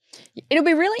 goals. It'll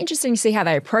be really interesting to see how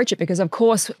they approach it because, of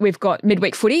course, we've got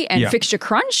midweek footy and fixture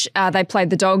crunch. They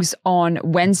played the Dogs on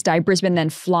Wednesday. Brisbane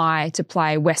then fly to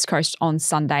play West Coast on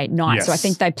Sunday night. Yes. So I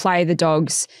think they play the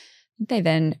Dogs. They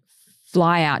then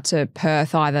fly out to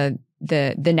Perth either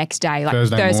the next day, like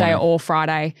Thursday or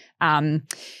Friday.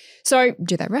 So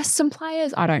do they rest some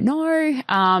players? I don't know.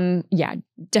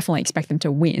 Definitely expect them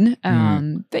to win.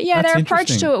 But yeah, their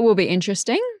approach to it will be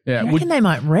interesting. Yeah, I reckon they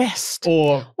might rest.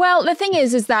 Well, the thing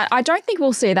is that I don't think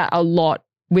we'll see that a lot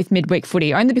with midweek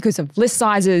footy, only because of list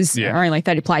sizes are only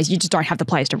 30 players. You just don't have the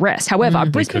players to rest. However,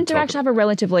 Brisbane do actually have a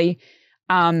relatively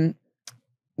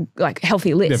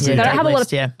healthy list. They don't have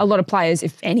a lot of players,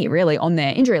 if any, really, on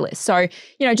their injury list. So,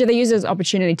 do they use it as an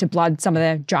opportunity to blood some of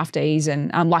their draftees?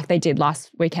 And like they did last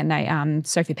weekend,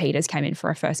 Sophie Peters came in for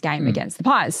her first game against the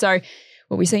Pies. So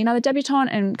will we see another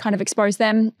debutant and kind of expose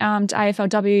them to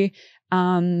AFLW?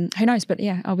 Who knows? But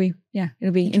it'll be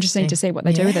interesting to see what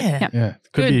they do with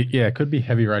it. Could be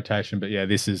heavy rotation, but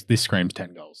this screams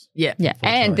 10 goals. Yeah.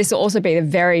 And this will also be a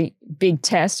very big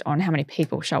test on how many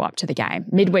people show up to the game.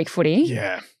 Midweek footy.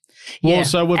 Yeah. Well,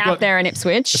 so we've got there in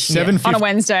Ipswich on a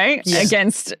Wednesday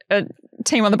against a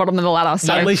team on the bottom of the ladder.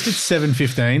 So at least it's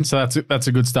 7:15, so that's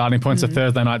a good starting point. So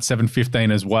Thursday night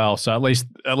 7:15 as well. So at least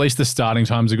the starting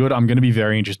times are good. I'm going to be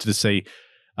very interested to see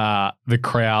the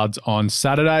crowds on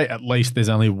Saturday. At least there's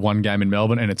only one game in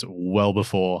Melbourne and it's well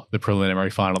before the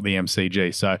preliminary final at the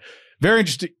MCG. So very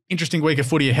interesting week of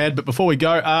footy ahead. But before we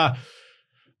go, I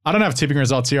don't have tipping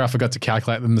results here. I forgot to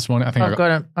calculate them this morning. I think I've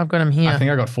got them here. I think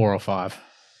I got 4 or 5.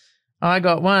 I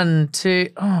got 1, 2,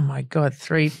 oh my God,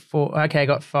 3, 4. Okay, I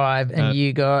got 5 and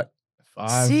you got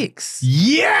 5. 6.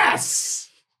 Yes!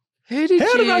 How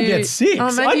did I get 6?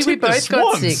 Oh, maybe we both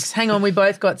got 6. Hang on, we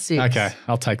both got 6. Okay,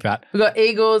 I'll take that. We got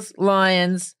Eagles,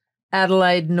 Lions,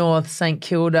 Adelaide, North, St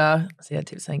Kilda. See, I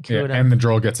tipped St Kilda. Yeah, and the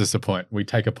draw gets us a point. We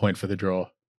take a point for the draw.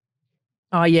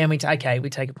 Oh yeah, and we take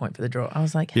a point for the draw. I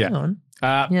was like, hang on.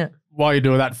 While you're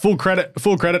doing that, full credit.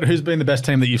 Who's been the best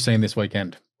team that you've seen this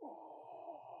weekend?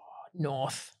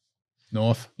 North.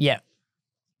 North. Yeah.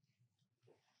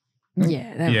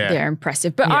 Yeah, they're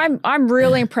impressive. But I'm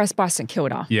really impressed by St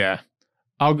Kilda. Yeah.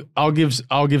 I'll give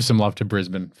some love to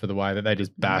Brisbane for the way that they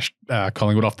just bashed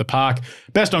Collingwood off the park.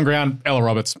 Best on ground, Ella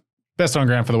Roberts. Best on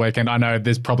ground for the weekend. I know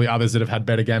there's probably others that have had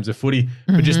better games of footy,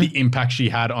 but just the impact she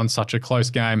had on such a close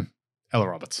game, Ella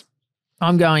Roberts.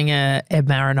 I'm going Ed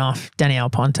Marinoff, Danielle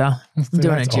Ponta. I'm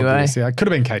doing a duo. Obvious, yeah. Could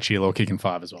have been Kate Sheila or kicking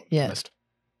 5 as well. Yeah.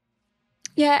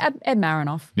 Yeah, Ed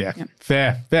Marinoff. Yeah.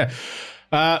 Fair.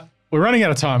 We're running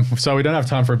out of time, so we don't have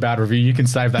time for a bad review. You can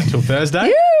save that till Thursday.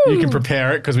 You can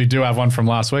prepare it because we do have one from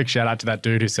last week. Shout out to that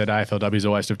dude who said AFLW is a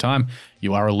waste of time.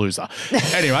 You are a loser.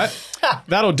 Anyway,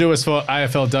 that'll do us for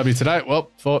AFLW today.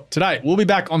 Well, for today, we'll be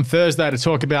back on Thursday to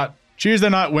talk about Tuesday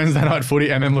night, Wednesday night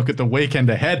footy, and then look at the weekend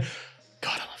ahead.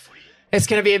 God, I love footy. It's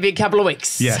going to be a big couple of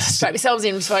weeks. Yes. Strap yourselves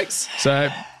in, folks. So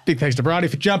big thanks to Brihony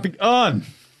for jumping on.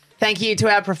 Thank you to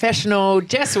our professional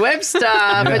Jess Webster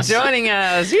for joining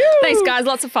us. Thanks, guys.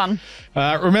 Lots of fun.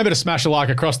 Remember to smash a like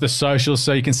across the socials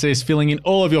so you can see us filling in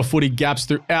all of your footy gaps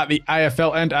throughout the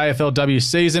AFL and AFLW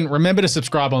season. Remember to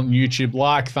subscribe on YouTube,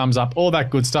 like, thumbs up, all that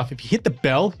good stuff. If you hit the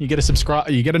bell, you get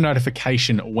a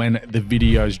notification when the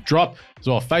videos drop. As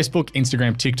well, Facebook,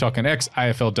 Instagram, TikTok, and X,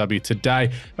 AFLW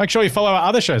Today. Make sure you follow our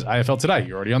other shows, AFL Today.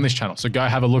 You're already on this channel. So go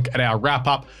have a look at our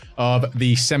wrap-up of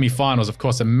the semi-finals. Of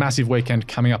course, a massive weekend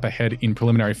coming up ahead in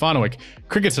preliminary final week.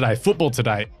 Cricket today, football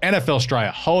today, NFL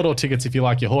Australia. Hold all tickets if you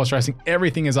like your horse racing.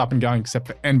 Everything is up and going except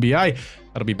for NBA.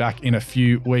 That'll be back in a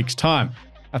few weeks' time.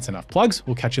 That's enough plugs.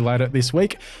 We'll catch you later this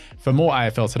week for more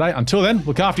AFL Today. Until then,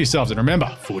 look after yourselves and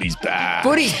remember, footy's back.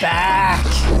 Footy's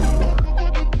back.